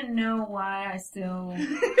 I don't even know why I still.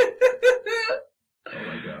 Oh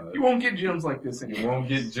my god. You won't get gems like this You anymore. won't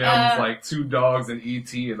get gems like 2 dogs and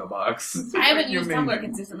E.T. in a box. I haven't You're used Tumblr amazing.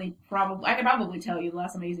 consistently. I could probably tell you the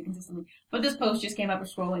last time I used it consistently. But this post just came up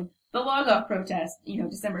with scrolling. The log off protest,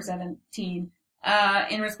 December 17.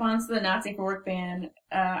 In response to the Not Safe for Work ban,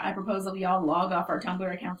 I propose that we all log off our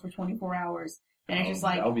Tumblr accounts for 24 hours. And it's just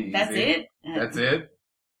like, that'll be that's easy. it? That's it?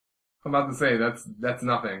 I'm about to say, that's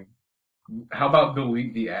nothing. How about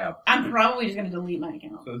delete the app? I'm probably just gonna delete my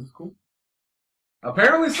account. So this is cool.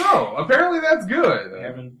 Apparently so. Apparently that's good. They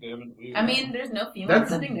haven't. I mean, there's no female That's-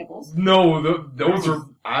 presenting nipples. No, those are,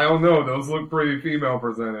 I don't know, those look pretty female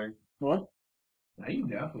presenting. What? Now you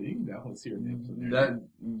can definitely see her nips in there.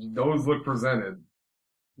 Those look presented.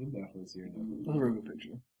 You definitely see her. That's a very good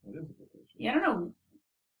picture. It is a good picture. Yeah, I don't know.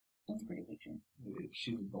 That's a pretty picture.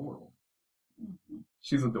 She's adorable. Mm-hmm.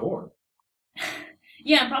 She's adorable.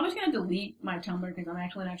 Yeah, I'm probably just gonna delete my Tumblr because I'm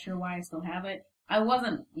actually not sure why I still have it. I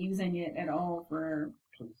wasn't using it at all for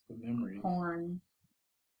Just the memories. porn.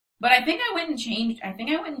 But I think I went and changed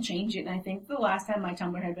it, and I think the last time my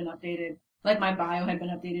Tumblr had been updated, like my bio had been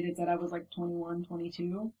updated, it said I was like 21,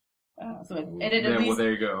 22. So it had at least, well,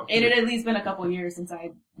 there you go. it had at least been a couple years since I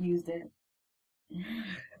used it.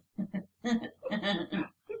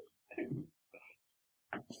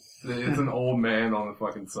 It's an old man on the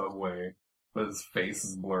fucking subway, but his face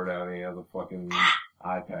is blurred out and he has a fucking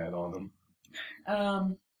iPad on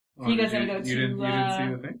him. You guys gonna go to, you didn't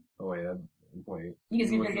see the thing? Oh wait. You guys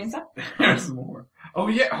gonna go to GameStop? There's more. Oh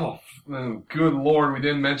yeah, good lord, we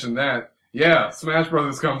didn't mention that. Yeah, Smash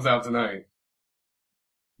Brothers comes out tonight.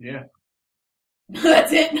 Yeah.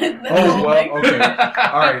 That's it. That's the Oh, whole well, thing. okay.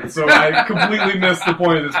 Alright, so I completely missed the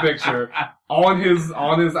point of this picture. On his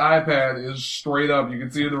iPad is straight up, you can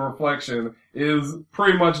see the reflection, is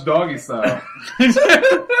pretty much doggy style.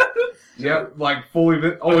 Yep, like fully,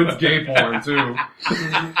 it's gay porn too.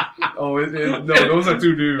 No, those are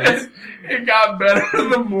two dudes. It got better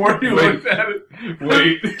the more you looked at it.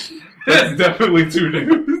 Wait, that's definitely two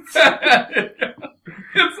dudes.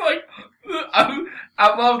 It's like,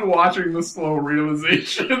 I loved watching the slow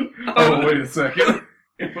realization. Oh, wait a second.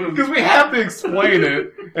 Because we have to explain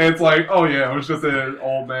it, and it's like, oh yeah, it was just an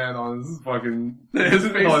old man on his fucking... His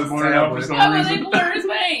face on is blurred out for tablet. some How would reason. they blur his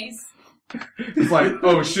face? It's like,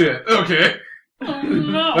 oh shit, okay. Oh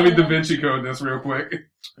no. Let me Da Vinci Code this real quick.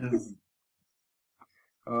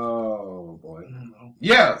 Oh boy.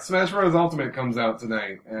 Yeah, Smash Bros. Ultimate comes out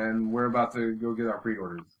tonight, and we're about to go get our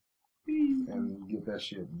pre-orders. And get that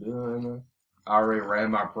shit done. I already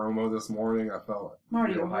ran my promo this morning. I felt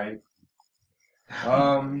Marty, real over. hyped.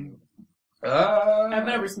 I've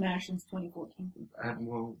been over Smash since 2014.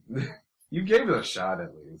 Well, you gave it a shot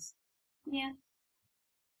at least. Yeah.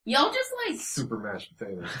 Y'all just like, Super mashed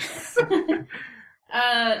potatoes.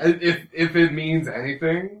 uh, If it means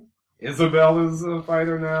anything, Isabelle is a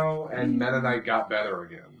fighter now, and Meta Knight got better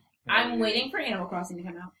again. I'm waiting for Animal Crossing to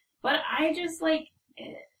come out. But I just like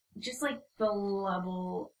the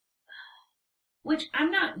level, which I'm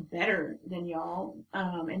not better than y'all,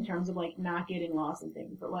 in terms of like not getting lost in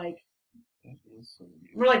things, but like,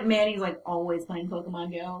 we're like, Manny's like always playing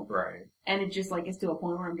Pokemon Go. Right. And it just like, it's to a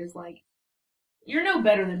point where I'm just like, you're no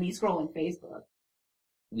better than me scrolling Facebook.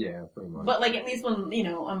 Yeah, pretty much. But like, at least when, you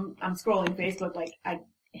know, I'm scrolling Facebook, like, I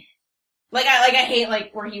hate like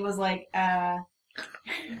where he was like,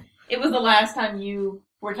 it was the last time you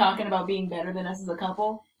were talking about being better than us as a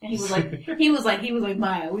couple. And he was like,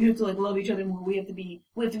 Maya, we have to like love each other more. We have to be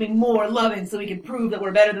more loving so we can prove that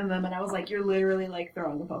we're better than them. And I was like, you're literally like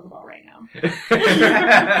throwing a Pokeball right now.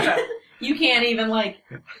 You can't even like.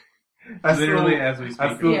 Literally as we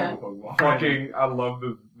speak. Yeah. I love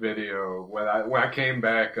the video when I came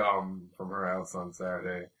back from her house on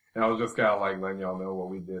Saturday, and I was just kind of like letting y'all know what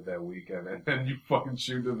we did that weekend, and then you fucking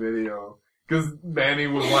shoot the video because Manny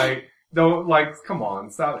was like, "Don't like, come on,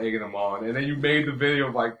 stop egging him on," and then you made the video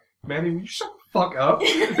of like, "Manny, will you shut the fuck up?" That's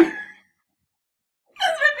my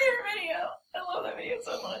favorite video. I love that video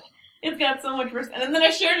so much. It's got so much and then I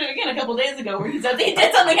shared it again a couple days ago where he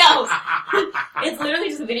did something else. It's literally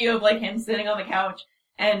just a video of like him sitting on the couch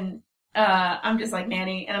and I'm just like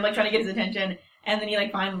Manny and I'm like trying to get his attention and then he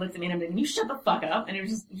like finally looks at me and I'm like, "Can you shut the fuck up?" And it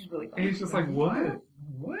was just really funny. And he's just like, "What?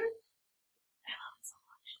 What?" I love it so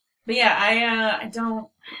much. But yeah,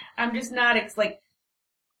 I'm just not like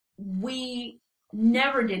we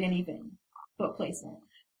never did anything but play Smash.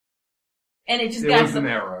 And it just got was an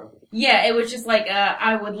era. Yeah, it was just like,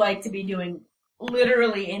 I would like to be doing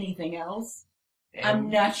literally anything else. I'm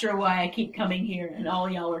not sure why I keep coming here and all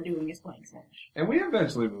y'all are doing is playing Smash. And we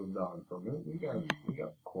eventually moved on from it. We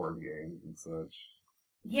got core games and such.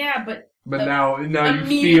 Yeah, but now you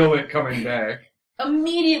feel it coming back.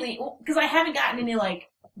 Immediately, because I haven't gotten any like,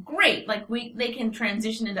 great, like they can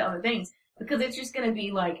transition into other things. Because it's just gonna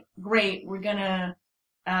be like, great, we're gonna,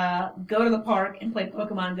 go to the park and play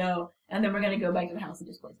Pokemon Go, and then we're gonna go back to the house and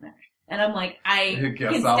just play Smash. And I'm like, I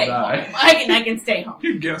guess can I'll stay die. home. I can stay home.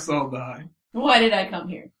 You guess I'll die. Why did I come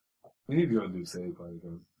here? We need to go do City Players.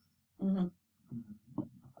 Mm-hmm.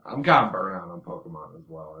 I'm kind of burnt out on Pokemon as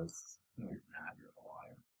well. It's You're a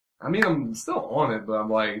liar. I mean, I'm still on it, but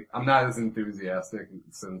I'm not as enthusiastic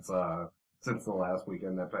since the last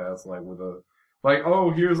weekend that passed, like with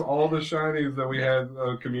oh, here's all the shinies that we had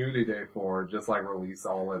a community day for, just like release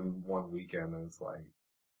all in one weekend, and it's like,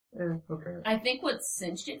 okay. I think what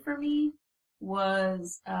cinched it for me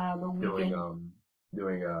was the weekend. Doing,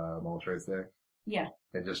 doing Mall Trace Day? Yeah.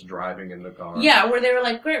 And just driving in the car? Yeah, where they were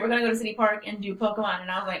like, great, we're gonna go to City Park and do Pokemon.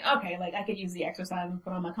 And I was like, okay, like, I could use the exercise and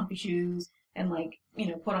put on my comfy shoes and like,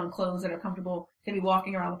 put on clothes that are comfortable to be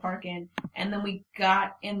walking around the park in. And then we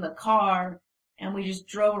got in the car and we just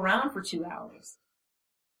drove around for 2 hours.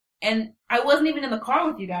 And I wasn't even in the car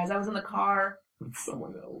with you guys. I was in the car With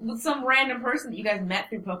someone else. with some random person that you guys met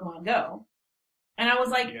through Pokemon Go. And I was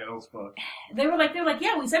like, Yeah, it was fun. they were like,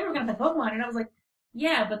 yeah, we said we were gonna play Pokemon. And I was like,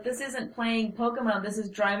 yeah, but this isn't playing Pokemon. This is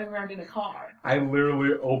driving around in a car. I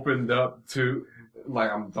literally opened up to, like,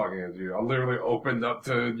 I'm talking as you. I literally opened up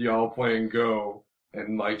to y'all playing Go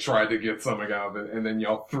and, like, tried to get something out of it, and then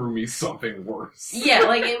y'all threw me something worse. Yeah,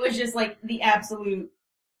 like, it was just, like, the absolute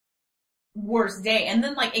worst day. And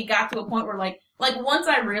then, like, it got to a point where, like, once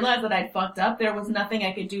I realized that I'd fucked up, there was nothing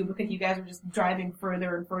I could do because you guys were just driving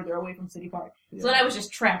further and further away from City Park. Yeah. So then I was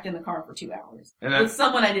just trapped in the car for 2 hours. And With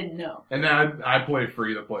someone I didn't know. And then I play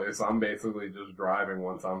free to play, so I'm basically just driving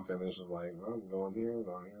once I'm finished. It's like, well, I'm going here,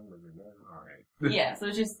 alright. Yeah, so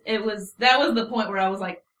that was the point where I was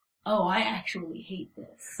like, oh, I actually hate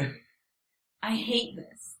this. I hate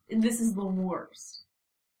this. This is the worst.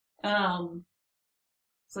 So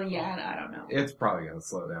yeah, I don't know. It's probably gonna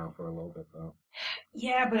slow down for a little bit though.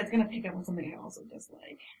 Yeah, but it's gonna pick up on something I also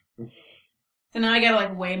dislike. So now I gotta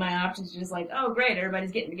like weigh my options, just like, oh great,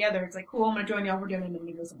 everybody's getting together. It's like, cool, I'm gonna join y'all for dinner and then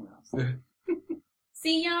we go somewhere else.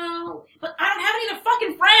 See y'all. But I don't have any other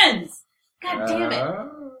fucking friends! God damn it.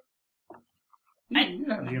 You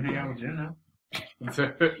can hang out with Jen now.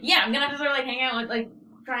 Yeah, I'm gonna have to sort of like hang out with like,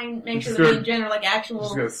 try and make sure Just that me gonna- and Jen are like actual...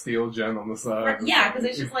 Just gonna steal Jen on the side. Yeah, cause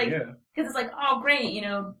it's just like, Yeah. cause it's like, oh great,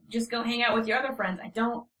 just go hang out with your other friends. I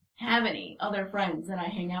don't have any other friends that I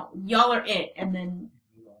hang out with. Y'all are it, and then...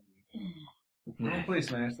 You don't play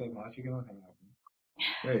Smash that much, you can hang out with me.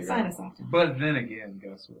 There you Sign go. us off. But then again,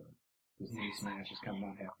 guess what? This new Smash is coming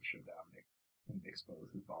out half the show Dominic and expose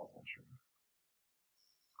his balls on stream.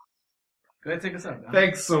 Go ahead, take us up. Dominic.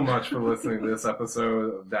 Thanks so much for listening to this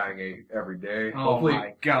episode of Dying Every Day. Oh Hopefully,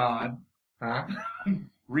 my god. huh?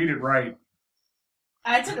 Read it right.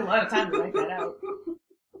 I took a lot of time to write that out.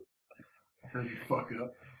 I heard you fuck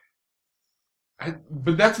up.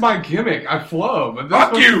 But that's my gimmick. I flow. But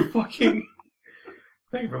Fuck that's you! Fucking.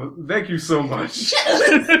 Thank you so much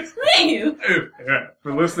Thank you.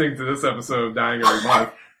 for listening to this episode of Dying Every Month.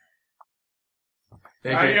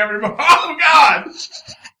 Dying every month. Oh god!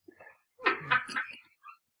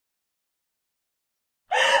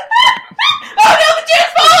 Oh no, the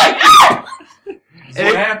chair's falling! Ah! That's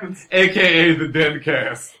what happens. AKA the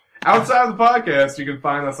Dedcast. Outside of the podcast, you can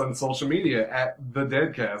find us on social media at the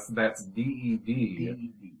Dedcast. That's DED.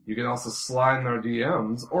 You can also slide in our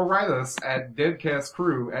DMs or write us at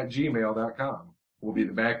deadcastcrew@gmail.com. We'll be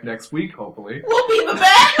back next week, hopefully. We'll be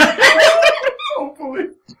back! Hopefully.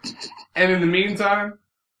 And in the meantime,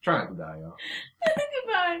 try not to die, y'all.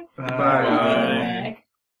 Goodbye. Bye. Back.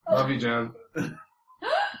 Love you, John.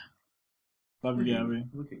 Love you, Gabby.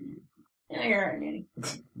 Look at you. Yeah, you're alright, Manny.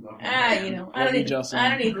 Love you. I don't need Justin.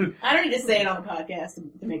 I don't need to say it on the podcast to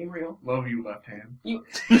make it real. Love you, left hand.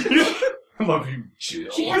 I love you, Jill.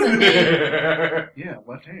 She has a name. Yeah,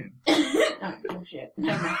 left hand. Oh shit.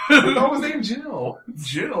 Never mind. What was name Jill?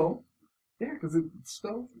 Jill? Yeah, because it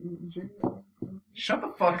spells Jill. Shut the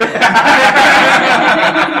fuck up.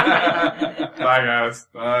 Bye, guys.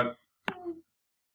 Bye.